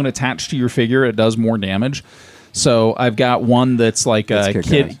word balloon attached to your figure, it does more damage. So I've got one that's like a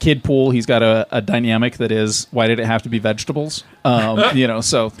kick-ass. kid pool. He's got a dynamic that is, why did it have to be vegetables?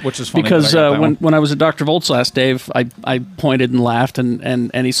 So which is funny Because that I got that one. when I was at Dr. Volt's last, Dave, I pointed and laughed,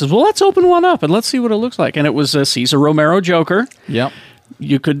 and he says, "Well, let's open one up and let's see what it looks like." And it was a Cesar Romero Joker. Yep.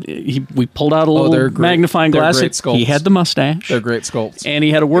 We pulled out a little they're great. magnifying They're glass. great sculpts. He had the mustache. They're great sculpts. And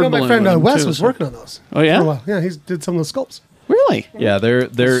he had a word balloon. My friend with him, Wes too, was so- working on those. Oh, yeah? For a while. Yeah, he did some of those sculpts. Really? Yeah,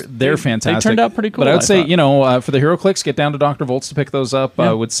 they're fantastic. turned out pretty cool, But I would I say, thought. for the HeroClix, get down to Dr. Volt's to pick those up.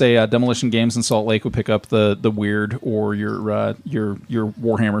 I would say Demolition Games in Salt Lake would pick up the Weird or your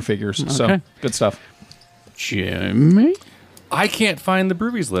Warhammer figures. So Okay. good stuff. Jimmy? I can't find the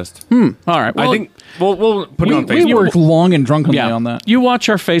breweries list. All right. Well, I think we'll put it on Facebook. We worked long and drunkenly on that. You watch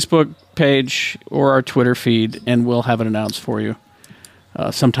our Facebook page or our Twitter feed, and we'll have it announced for you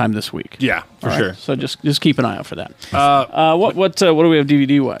sometime this week. Yeah, for sure. So just keep an eye out for that. What do we have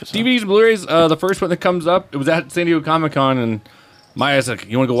DVD wise? DVDs and Blu-rays. The first one that comes up, it was at San Diego Comic-Con, and Maya's like,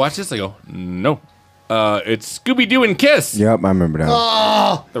 "You want to go watch this?" I go, "No." It's Scooby-Doo and Kiss. Yep, I remember that.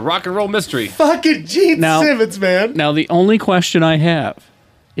 Oh, The rock and roll mystery. fucking Gene Simmons, man. Now the only question I have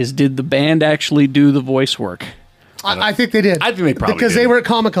is, did the band actually do the voice work? I think they did. I think they probably because did. they were at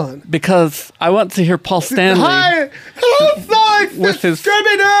Comic-Con. Because I want to hear Paul Stanley Hi, hello, Felix. with his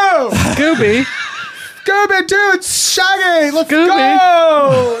Scooby-Doo. Scooby, Scooby-Doo, it's Shaggy. Let's Scooby.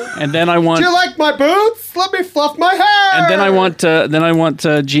 go. and then I want. Do you like my boots? Let me fluff my hair. And then I want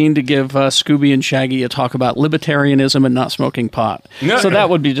Gene to give Scooby and Shaggy a talk about libertarianism and not smoking pot. No. So that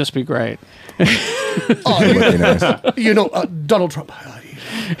would just be great. Really nice. Donald Trump.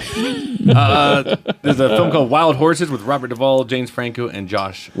 There's a film called Wild Horses with Robert Duvall, James Franco, and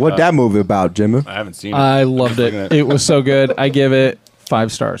Josh. What that movie about, Jimmy? I haven't seen it. I loved it. It was so good. I give it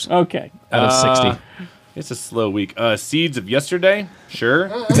 5 stars Okay. out of 60. It's a slow week. Seeds of Yesterday? Sure.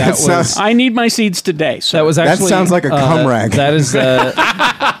 That was I need my seeds today. So that was actually sounds like a cum rag. That is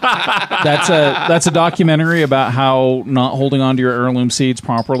that's a documentary about how not holding on to your heirloom seeds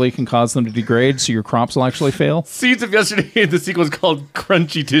properly can cause them to degrade, so your crops will actually fail. Seeds of Yesterday, the sequel is called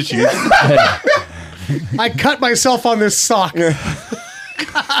Crunchy Tissues. I cut myself on this sock. Tube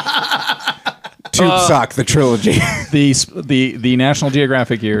Sock, the trilogy. The National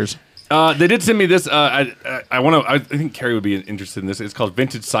Geographic years. They did send me this. I think Carrie would be interested in this. It's called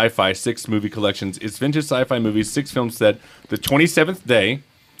Vintage Sci-Fi 6 Movie Collections. It's vintage sci-fi movies, 6 films set. The 27th Day,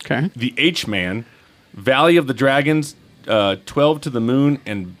 okay. The H-Man, Valley of the Dragons, 12 to the Moon,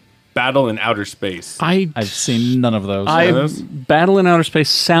 and Battle in Outer Space. I've seen none of those. Battle in Outer Space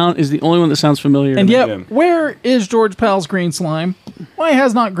is the only one that sounds familiar. And to me. yet, where is George Powell's Green Slime? Why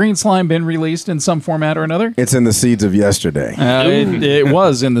has not Green Slime been released in some format or another? It's in the Seeds of Yesterday. It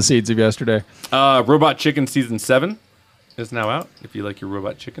was in the Seeds of Yesterday. Robot Chicken Season 7 is now out, if you like your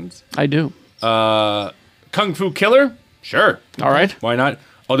robot chickens. I do. Kung Fu Killer? Sure. All right. Why not?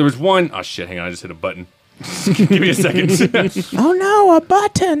 Oh, there was one. Oh, shit, hang on. I just hit a button. Give me a second. Oh, no, a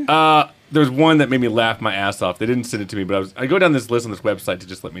button. There was one that made me laugh my ass off. They didn't send it to me, but I go down this list on this website to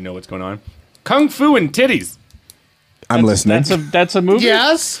just let me know what's going on. Kung Fu and Titties. I'm listening. That's a movie?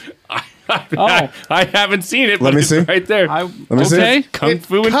 Yes. I haven't seen it, Let but me it's see. right there. Let me see. Okay. Kung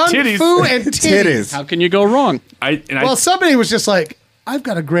Fu and Kung Titties. Fu and Titties. How can you go wrong? Well, somebody was just like, I've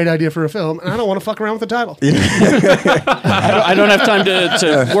got a great idea for a film, and I don't want to fuck around with the title. I don't have time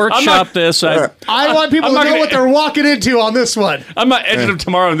to workshop this. I want people to know what they're walking into on this one. I'm not edging them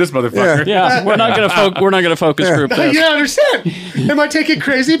tomorrow on this motherfucker. Yeah, we're not gonna focus group this. You understand? Am I taking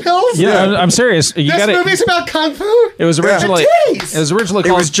crazy pills? Yeah, I'm serious. You This got it. movie's about kung fu. It was originally. Titties. It was originally It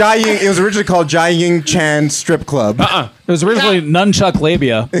called. was originally called Jai Ying Chan Strip Club. It was originally Nunchuck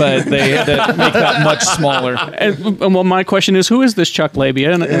Labia, but they had to make that much smaller. And well, my question is, who is this Chuck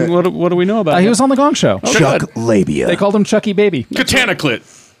Labia, and what do we know about him? He was on the Gong Show. Chuck Labia. They called him Chucky Baby. Katana Clit.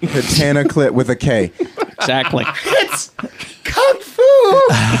 Katana Clit with a K. Exactly. It's kung fu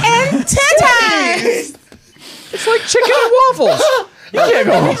and titties. It's like chicken and waffles. You can't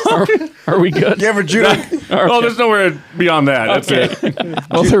go wrong. Are we good? You ever judo? Oh, there's nowhere beyond that. That's it.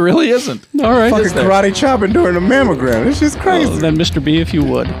 Well, there really isn't. All right. Fucking karate chopping during a mammogram. It's just crazy. Well, then, Mr. B, if you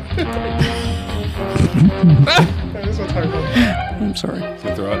would. I'm sorry.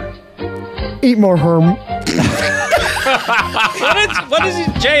 Throw it. Eat more herm. What is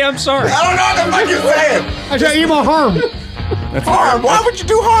it, Jay? I'm sorry. I don't know what the fuck you're saying. I said eat more herm. Harm. Why would you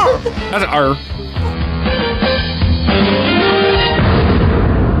do harm? That's an R.